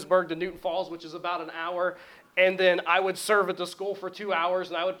from Twinsburg to Newton Falls, which is about an hour. And then I would serve at the school for 2 hours,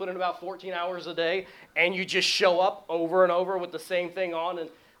 and I would put in about 14 hours a day. And you just show up over and over with the same thing on. And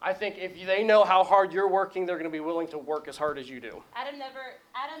I think if they know how hard you're working, they're going to be willing to work as hard as you do. Adam never,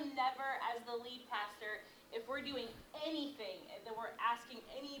 as the lead pastor, if we're doing anything that we're asking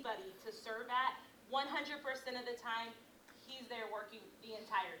anybody to serve at, 100% of the time, he's there working the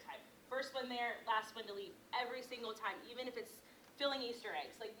entire time. First one there, last one to leave, every single time, even if it's filling Easter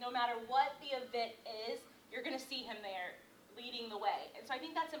eggs. Like, no matter what the event is, you're going to see him there leading the way. And so I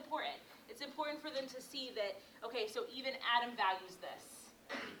think that's important. It's important for them to see that, okay, so even Adam values this.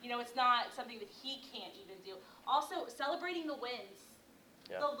 It's not something that he can't even do. Also, celebrating the wins,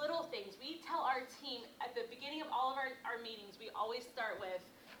 the little things. We tell our team at the beginning of all of our meetings, we always start with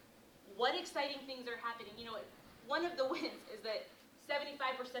what exciting things are happening. One of the wins is that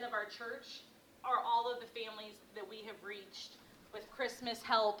 75% of our church are all of the families that we have reached with Christmas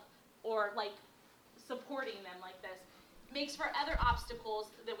help or supporting them like this. Makes for other obstacles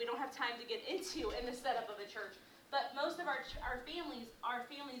that we don't have time to get into in the setup of the church. But most of our families are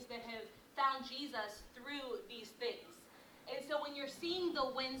families that have found Jesus through these things. And so when you're seeing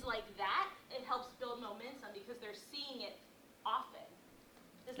the wins like that, it helps build momentum because they're seeing it often.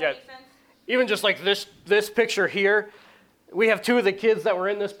 Does that make sense? Even just like this picture here, we have 2 of the kids that were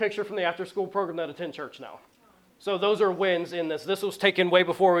in this picture from the after-school program that attend church now. So those are wins in this. This was taken way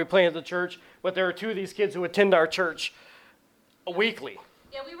before we planted the church, but there are 2 of these kids who attend our church weekly.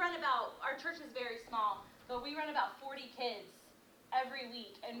 Yeah, our church is very small. But we run about 40 kids every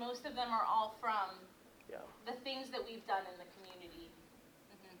week, and most of them are all from the things that we've done in the community.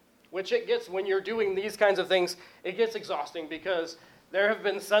 Mm-hmm. Which it gets, when you're doing these kinds of things, it gets exhausting because there have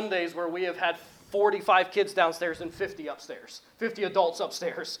been Sundays where we have had 45 kids downstairs and 50 upstairs, 50 adults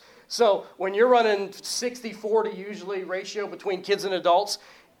upstairs. So when you're running 60-40 usually ratio between kids and adults,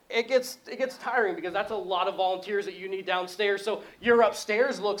 it gets tiring because that's a lot of volunteers that you need downstairs. So your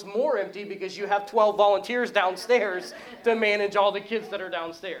upstairs looks more empty because you have 12 volunteers downstairs to manage all the kids that are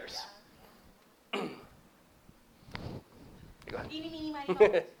downstairs. Go ahead. Eeny, meeny, miny, moe.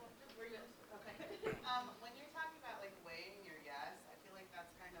 Okay. When you're talking about weighing your yes, I feel like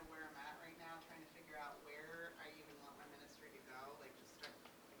that's kind of where I'm at right now, trying to figure out where I even want my ministry to go. I just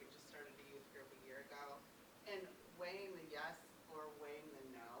started a youth group a year ago, and weighing the yes or weighing the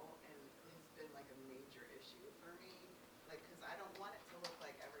no, and has been a major issue for me. Because I don't want it to look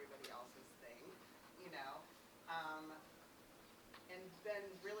like been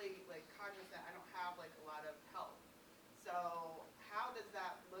really like cognizant I don't have like a lot of help. So how does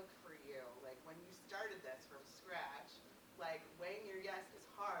that look for you? Like when you started this from scratch, like weighing your yes is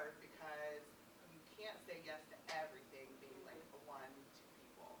hard because you can't say yes to everything being like a one, two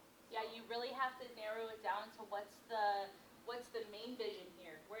people. Yeah, you really have to narrow it down to what's the main vision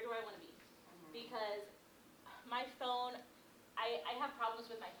here. Where do I want to be? Because my phone, I have problems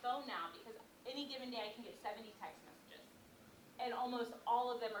with my phone now because any given day I can get 70 text messages. And almost all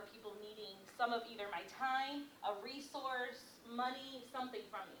of them are people needing some of either my time, a resource, money, something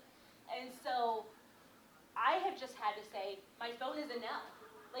from me. And so I have just had to say, my phone is a no.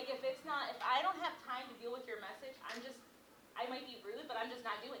 Like if I don't have time to deal with your message, I might be rude, but I'm just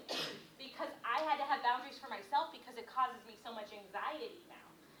not doing it. Because I had to have boundaries for myself because it causes me so much anxiety now.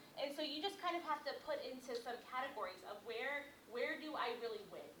 And so you just kind of have to put into some categories of where do I really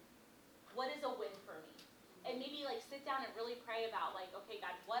win? What is a win for me? And maybe like sit down and really pray about like, okay,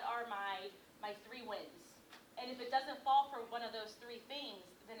 God, what are my 3 wins? And if it doesn't fall for one of those 3 things,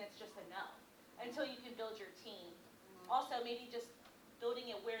 then it's just a no. Until you can build your team. Also, maybe just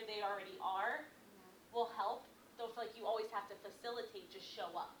building it where they already are will help. Don't feel like you always have to facilitate, just show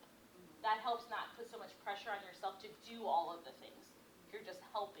up. That helps not put so much pressure on yourself to do all of the things. You're just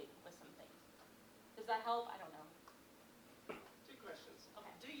helping with some things. Does that help? I don't know. 2 questions.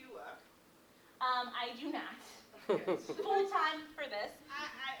 Okay. Do you work? I do not. Okay. Full time for this.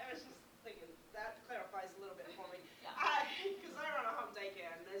 I was just thinking, that clarifies a little bit for me. Yeah. Because I run a home daycare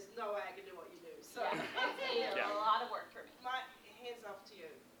and there's no way I can do what you do. So Yeah, it's a lot of work for me. my hands off to you.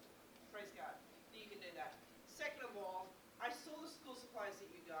 Praise God that you can do that. Second of all, I saw the school supplies that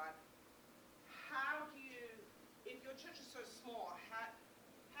you got. How do you, if your church is so small,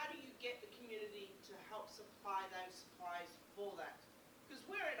 how do you get the community to help supply those supplies for that? Because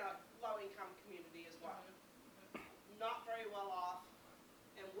we're in a low-income community as well. Not very well off,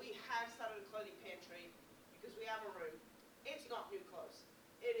 and we have started a clothing pantry because we have a room. It's not new clothes.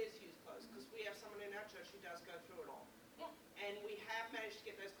 It is used clothes because we have someone in our church who does go through it all. Yeah. And we have managed to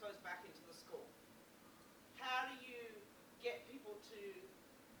get those clothes back into the school. How do you get people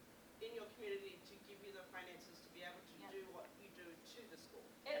in your community to give you the finances to be able to do what you do to the school?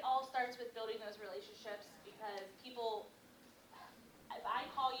 It all starts with building those relationships because people, if I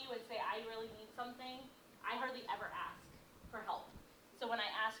call you and say I really need something, I hardly ever ask for help. So when I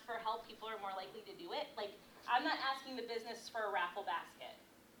ask for help, people are more likely to do it. Like, I'm not asking the business for a raffle basket.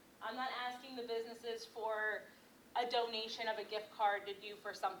 I'm not asking the businesses for a donation of a gift card to do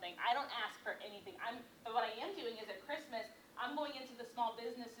for something. I don't ask for anything. But what I am doing is at Christmas, I'm going into the small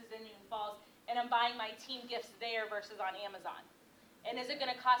businesses in Newton Falls and I'm buying my team gifts there versus on Amazon. And is it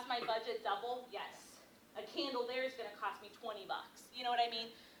going to cost my budget double? Yes. A candle there is going to cost me $20. You know what I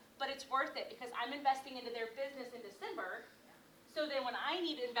mean? But it's worth it because I'm investing into their business in December. So then when I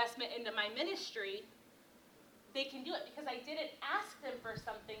need investment into my ministry, they can do it because I didn't ask them for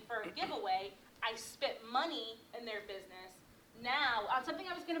something for a giveaway. I spent money in their business now on something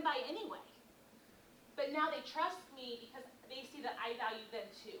I was going to buy anyway. But now they trust me because they see that I value them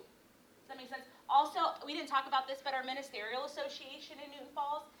too. Does that make sense? Also, we didn't talk about this, but our ministerial association in Newton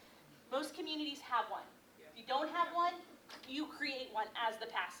Falls, most communities have one. If you don't have one, you create one as the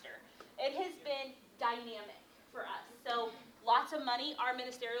pastor. It has been dynamic for us. So lots of money. Our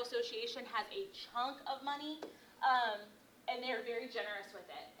ministerial association has a chunk of money, and they're very generous with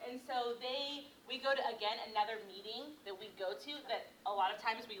it. And so we go to, again, another meeting that we go to that a lot of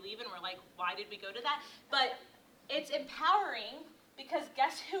times we leave and we're like, why did we go to that? But it's empowering because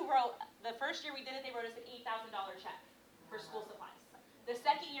guess who wrote, the first year we did it, they wrote us an $8,000 check for school supplies. The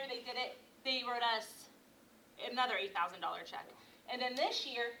second year they did it, they wrote us another $8,000 check. And then this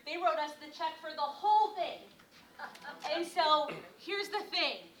year, they wrote us the check for the whole thing. And so here's the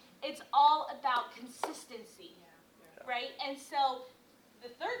thing. It's all about consistency, right? And so the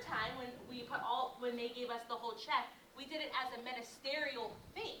third time when they gave us the whole check, we did it as a ministerial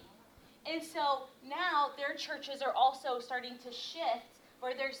thing. And so now their churches are also starting to shift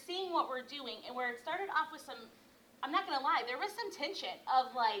where they're seeing what we're doing and where it started off with some, I'm not going to lie, there was some tension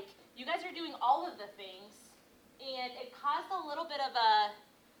of like, you guys are doing all of the things, and it caused a little bit of a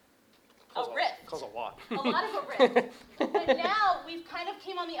rift. Caused a lot. A lot of a rift. But now we've kind of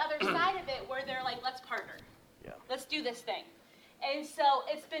came on the other side of it where they're like, let's partner. Yeah. Let's do this thing. And so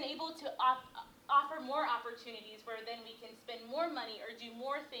it's been able to offer more opportunities where then we can spend more money or do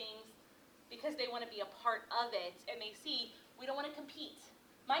more things because they want to be a part of it and they see we don't want to compete.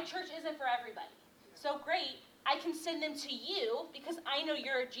 My church isn't for everybody. So great, I can send them to you because I know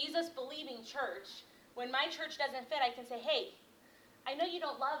you're a Jesus-believing church. When my church doesn't fit, I can say, hey, I know you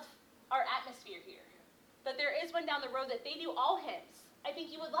don't love our atmosphere here, but there is one down the road that they do all hymns. I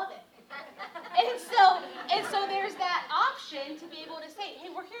think you would love it. And so there's that option to be able to say, hey,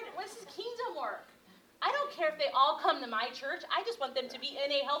 we're here, this is kingdom work. I don't care if they all come to my church. I just want them to be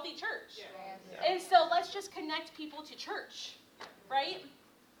in a healthy church. And so let's just connect people to church, right?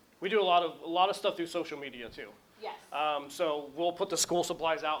 We do a lot of stuff through social media too. Yes. So we'll put the school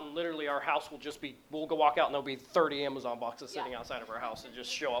supplies out, and literally our house will just be, we'll go walk out and there'll be 30 Amazon boxes sitting outside of our house that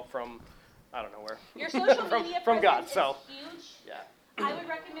just show up from, I don't know where. Your social media from God, presence so. is huge. Yeah. I would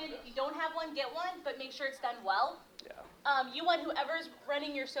recommend if you don't have one, get one, but make sure it's done well. Yeah. You want whoever's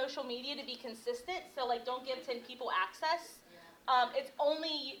running your social media to be consistent, so like don't give 10 people access. It's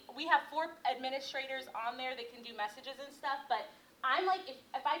only, we have 4 administrators on there that can do messages and stuff, but I'm like,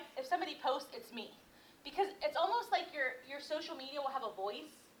 if somebody posts, it's me. Because it's almost like your social media will have a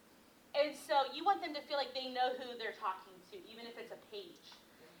voice, and so you want them to feel like they know who they're talking to, even if it's a page.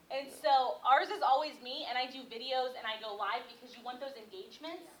 And so ours is always me, and I do videos and I go live because you want those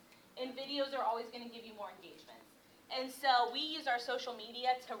engagements, and videos are always going to give you more engagements. And so we use our social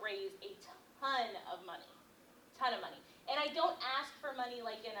media to raise a ton of money. And I don't ask for money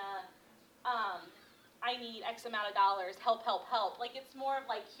like in a, I need X amount of dollars, help. Like it's more of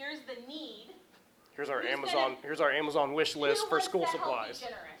like, here's the need. Here's our Amazon wish list for school Who wants to help be supplies.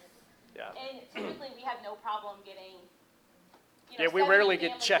 generous? Yeah. And typically we have no problem getting, Yeah, we 70 rarely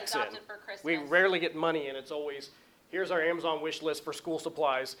get families checks in. adopted for Christmas. We rarely get money, and it's always, here's our Amazon wish list for school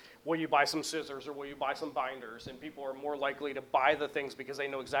supplies. Will you buy some scissors or will you buy some binders? And people are more likely to buy the things because they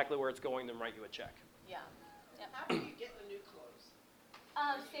know exactly where it's going than write you a check. Yeah. Yep. How do you get the new clothes?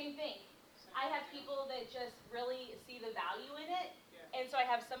 Same thing. I have people that just really see the value in it, Yeah. and so I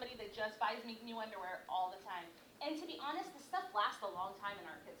have somebody that just buys me new underwear all the time. And to be honest, the stuff lasts a long time in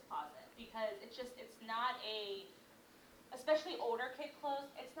our kids' closet because it's not especially older kid clothes,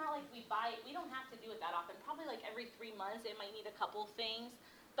 it's not like we don't have to do it that often. Probably like every 3 months it might need a couple things,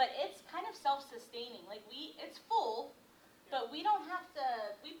 but it's kind of self-sustaining. Like it's full, but we don't have to,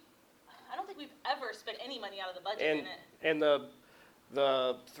 I don't think we've ever spent any money out of the budget in it. And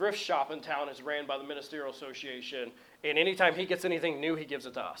the thrift shop in town is ran by the Ministerial Association, and anytime he gets anything new, he gives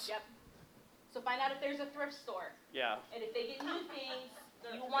it to us. Yep. So find out if there's a thrift store. Yeah. And if they get new things,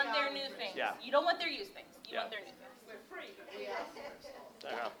 you want their new things. Yeah. You don't want their used things. You Yeah. want their new things. They're free, but we ask for it.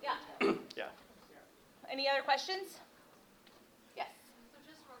 Yeah. Yeah. Any other questions? Yes. So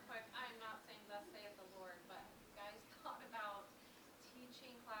just real quick, I'm not saying thus saith the Lord, but you guys thought about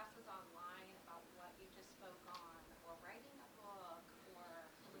teaching classes online about what you just spoke on, or writing a book, or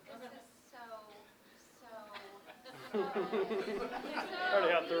this is so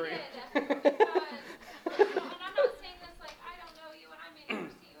Already had 3. needed, because, and I'm not saying this like I don't know you and I may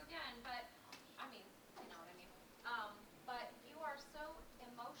never see you again, but I mean, you know what I mean. But you are so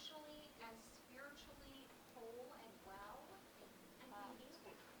emotionally and spiritually whole and well, and we need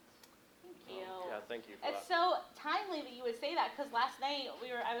that. Thank you. Yeah, thank you for It's that. so timely that you would say that because last night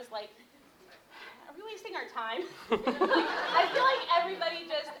I was like, are we wasting our time? I feel like everybody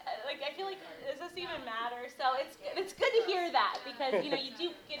just, I feel like, does this even matter? So it's good to hear that because, you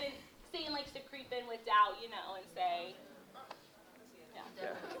do get in, Satan likes to creep in with doubt, and say, Yeah.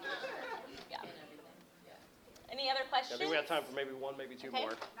 yeah. Any other questions? I think we have time for maybe 1, maybe 2 Okay.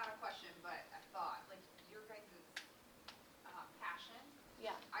 more. Not a question, but a thought, like your guys' passion,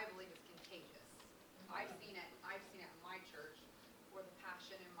 Yeah. I believe is contagious. I've seen it in my church, where the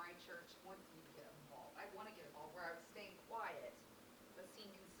passion in my church wants me to get involved. I want to get involved, where I was staying quiet, but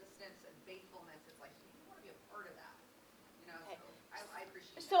seeing consistency and faithfulness, it's like, you want to be a part of that. Okay. So I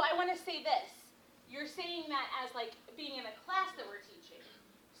appreciate that. So I want to say this. You're saying that as like being in a class that we're teaching.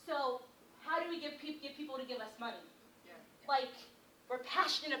 So how do we get people to give us money? Yeah. Like, we're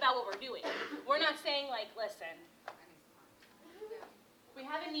passionate about what we're doing. We're not saying like, listen, I need some money. Yeah. we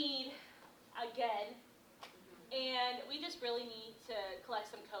have a need again, and we just really need to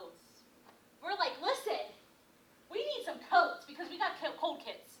collect some coats. We're like, listen, we need some coats because we got cold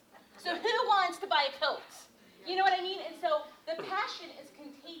kids. So who wants to buy a coat? You know what I mean? And so the passion is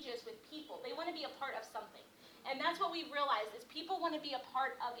contagious with people. They want to be a part of something. And that's what we realized is people want to be a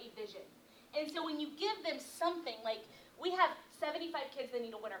part of a vision. And so when you give them something, like we have 75 kids that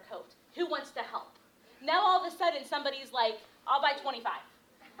need a winter coat. Who wants to help? Now all of a sudden somebody's like, I'll buy 25.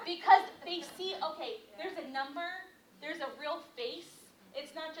 Because they see, okay, there's a number, there's a real face.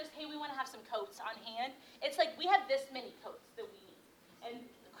 It's not just, hey, we want to have some coats on hand. It's like we have this many coats that we need. And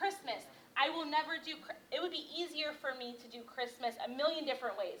Christmas, I will never do, it would be easier for me to do Christmas a million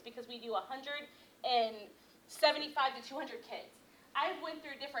different ways because we do 175 to 200 kids. I went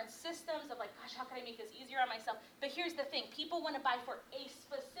through different systems of like, gosh, how can I make this easier on myself? But here's the thing, people want to buy for a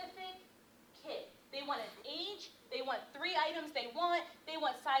specific kid. They want an age, they want 3 items they want,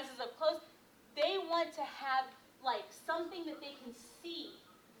 sizes of clothes. They want to have like something that they can see.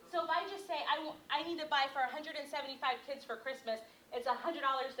 So if I just say I need to buy for 175 kids for Christmas, it's $100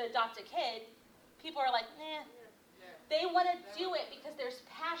 to adopt a kid. People are like, nah. They want to do it because there's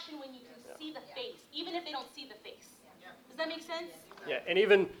passion when you can see the face, even if they don't see the face. Does that make sense? Yeah, and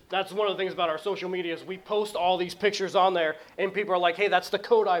even that's one of the things about our social media is we post all these pictures on there, and people are like, hey, that's the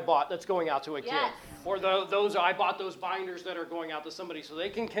coat I bought that's going out to a kid. Yes. Or those I bought those binders that are going out to somebody. So they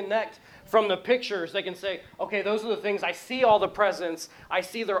can connect from the pictures. They can say, okay, those are the things. I see all the presents. I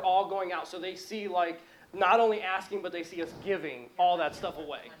see they're all going out. So they see like not only asking, but they see us giving all that stuff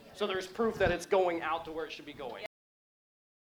away. So there's proof that it's going out to where it should be going.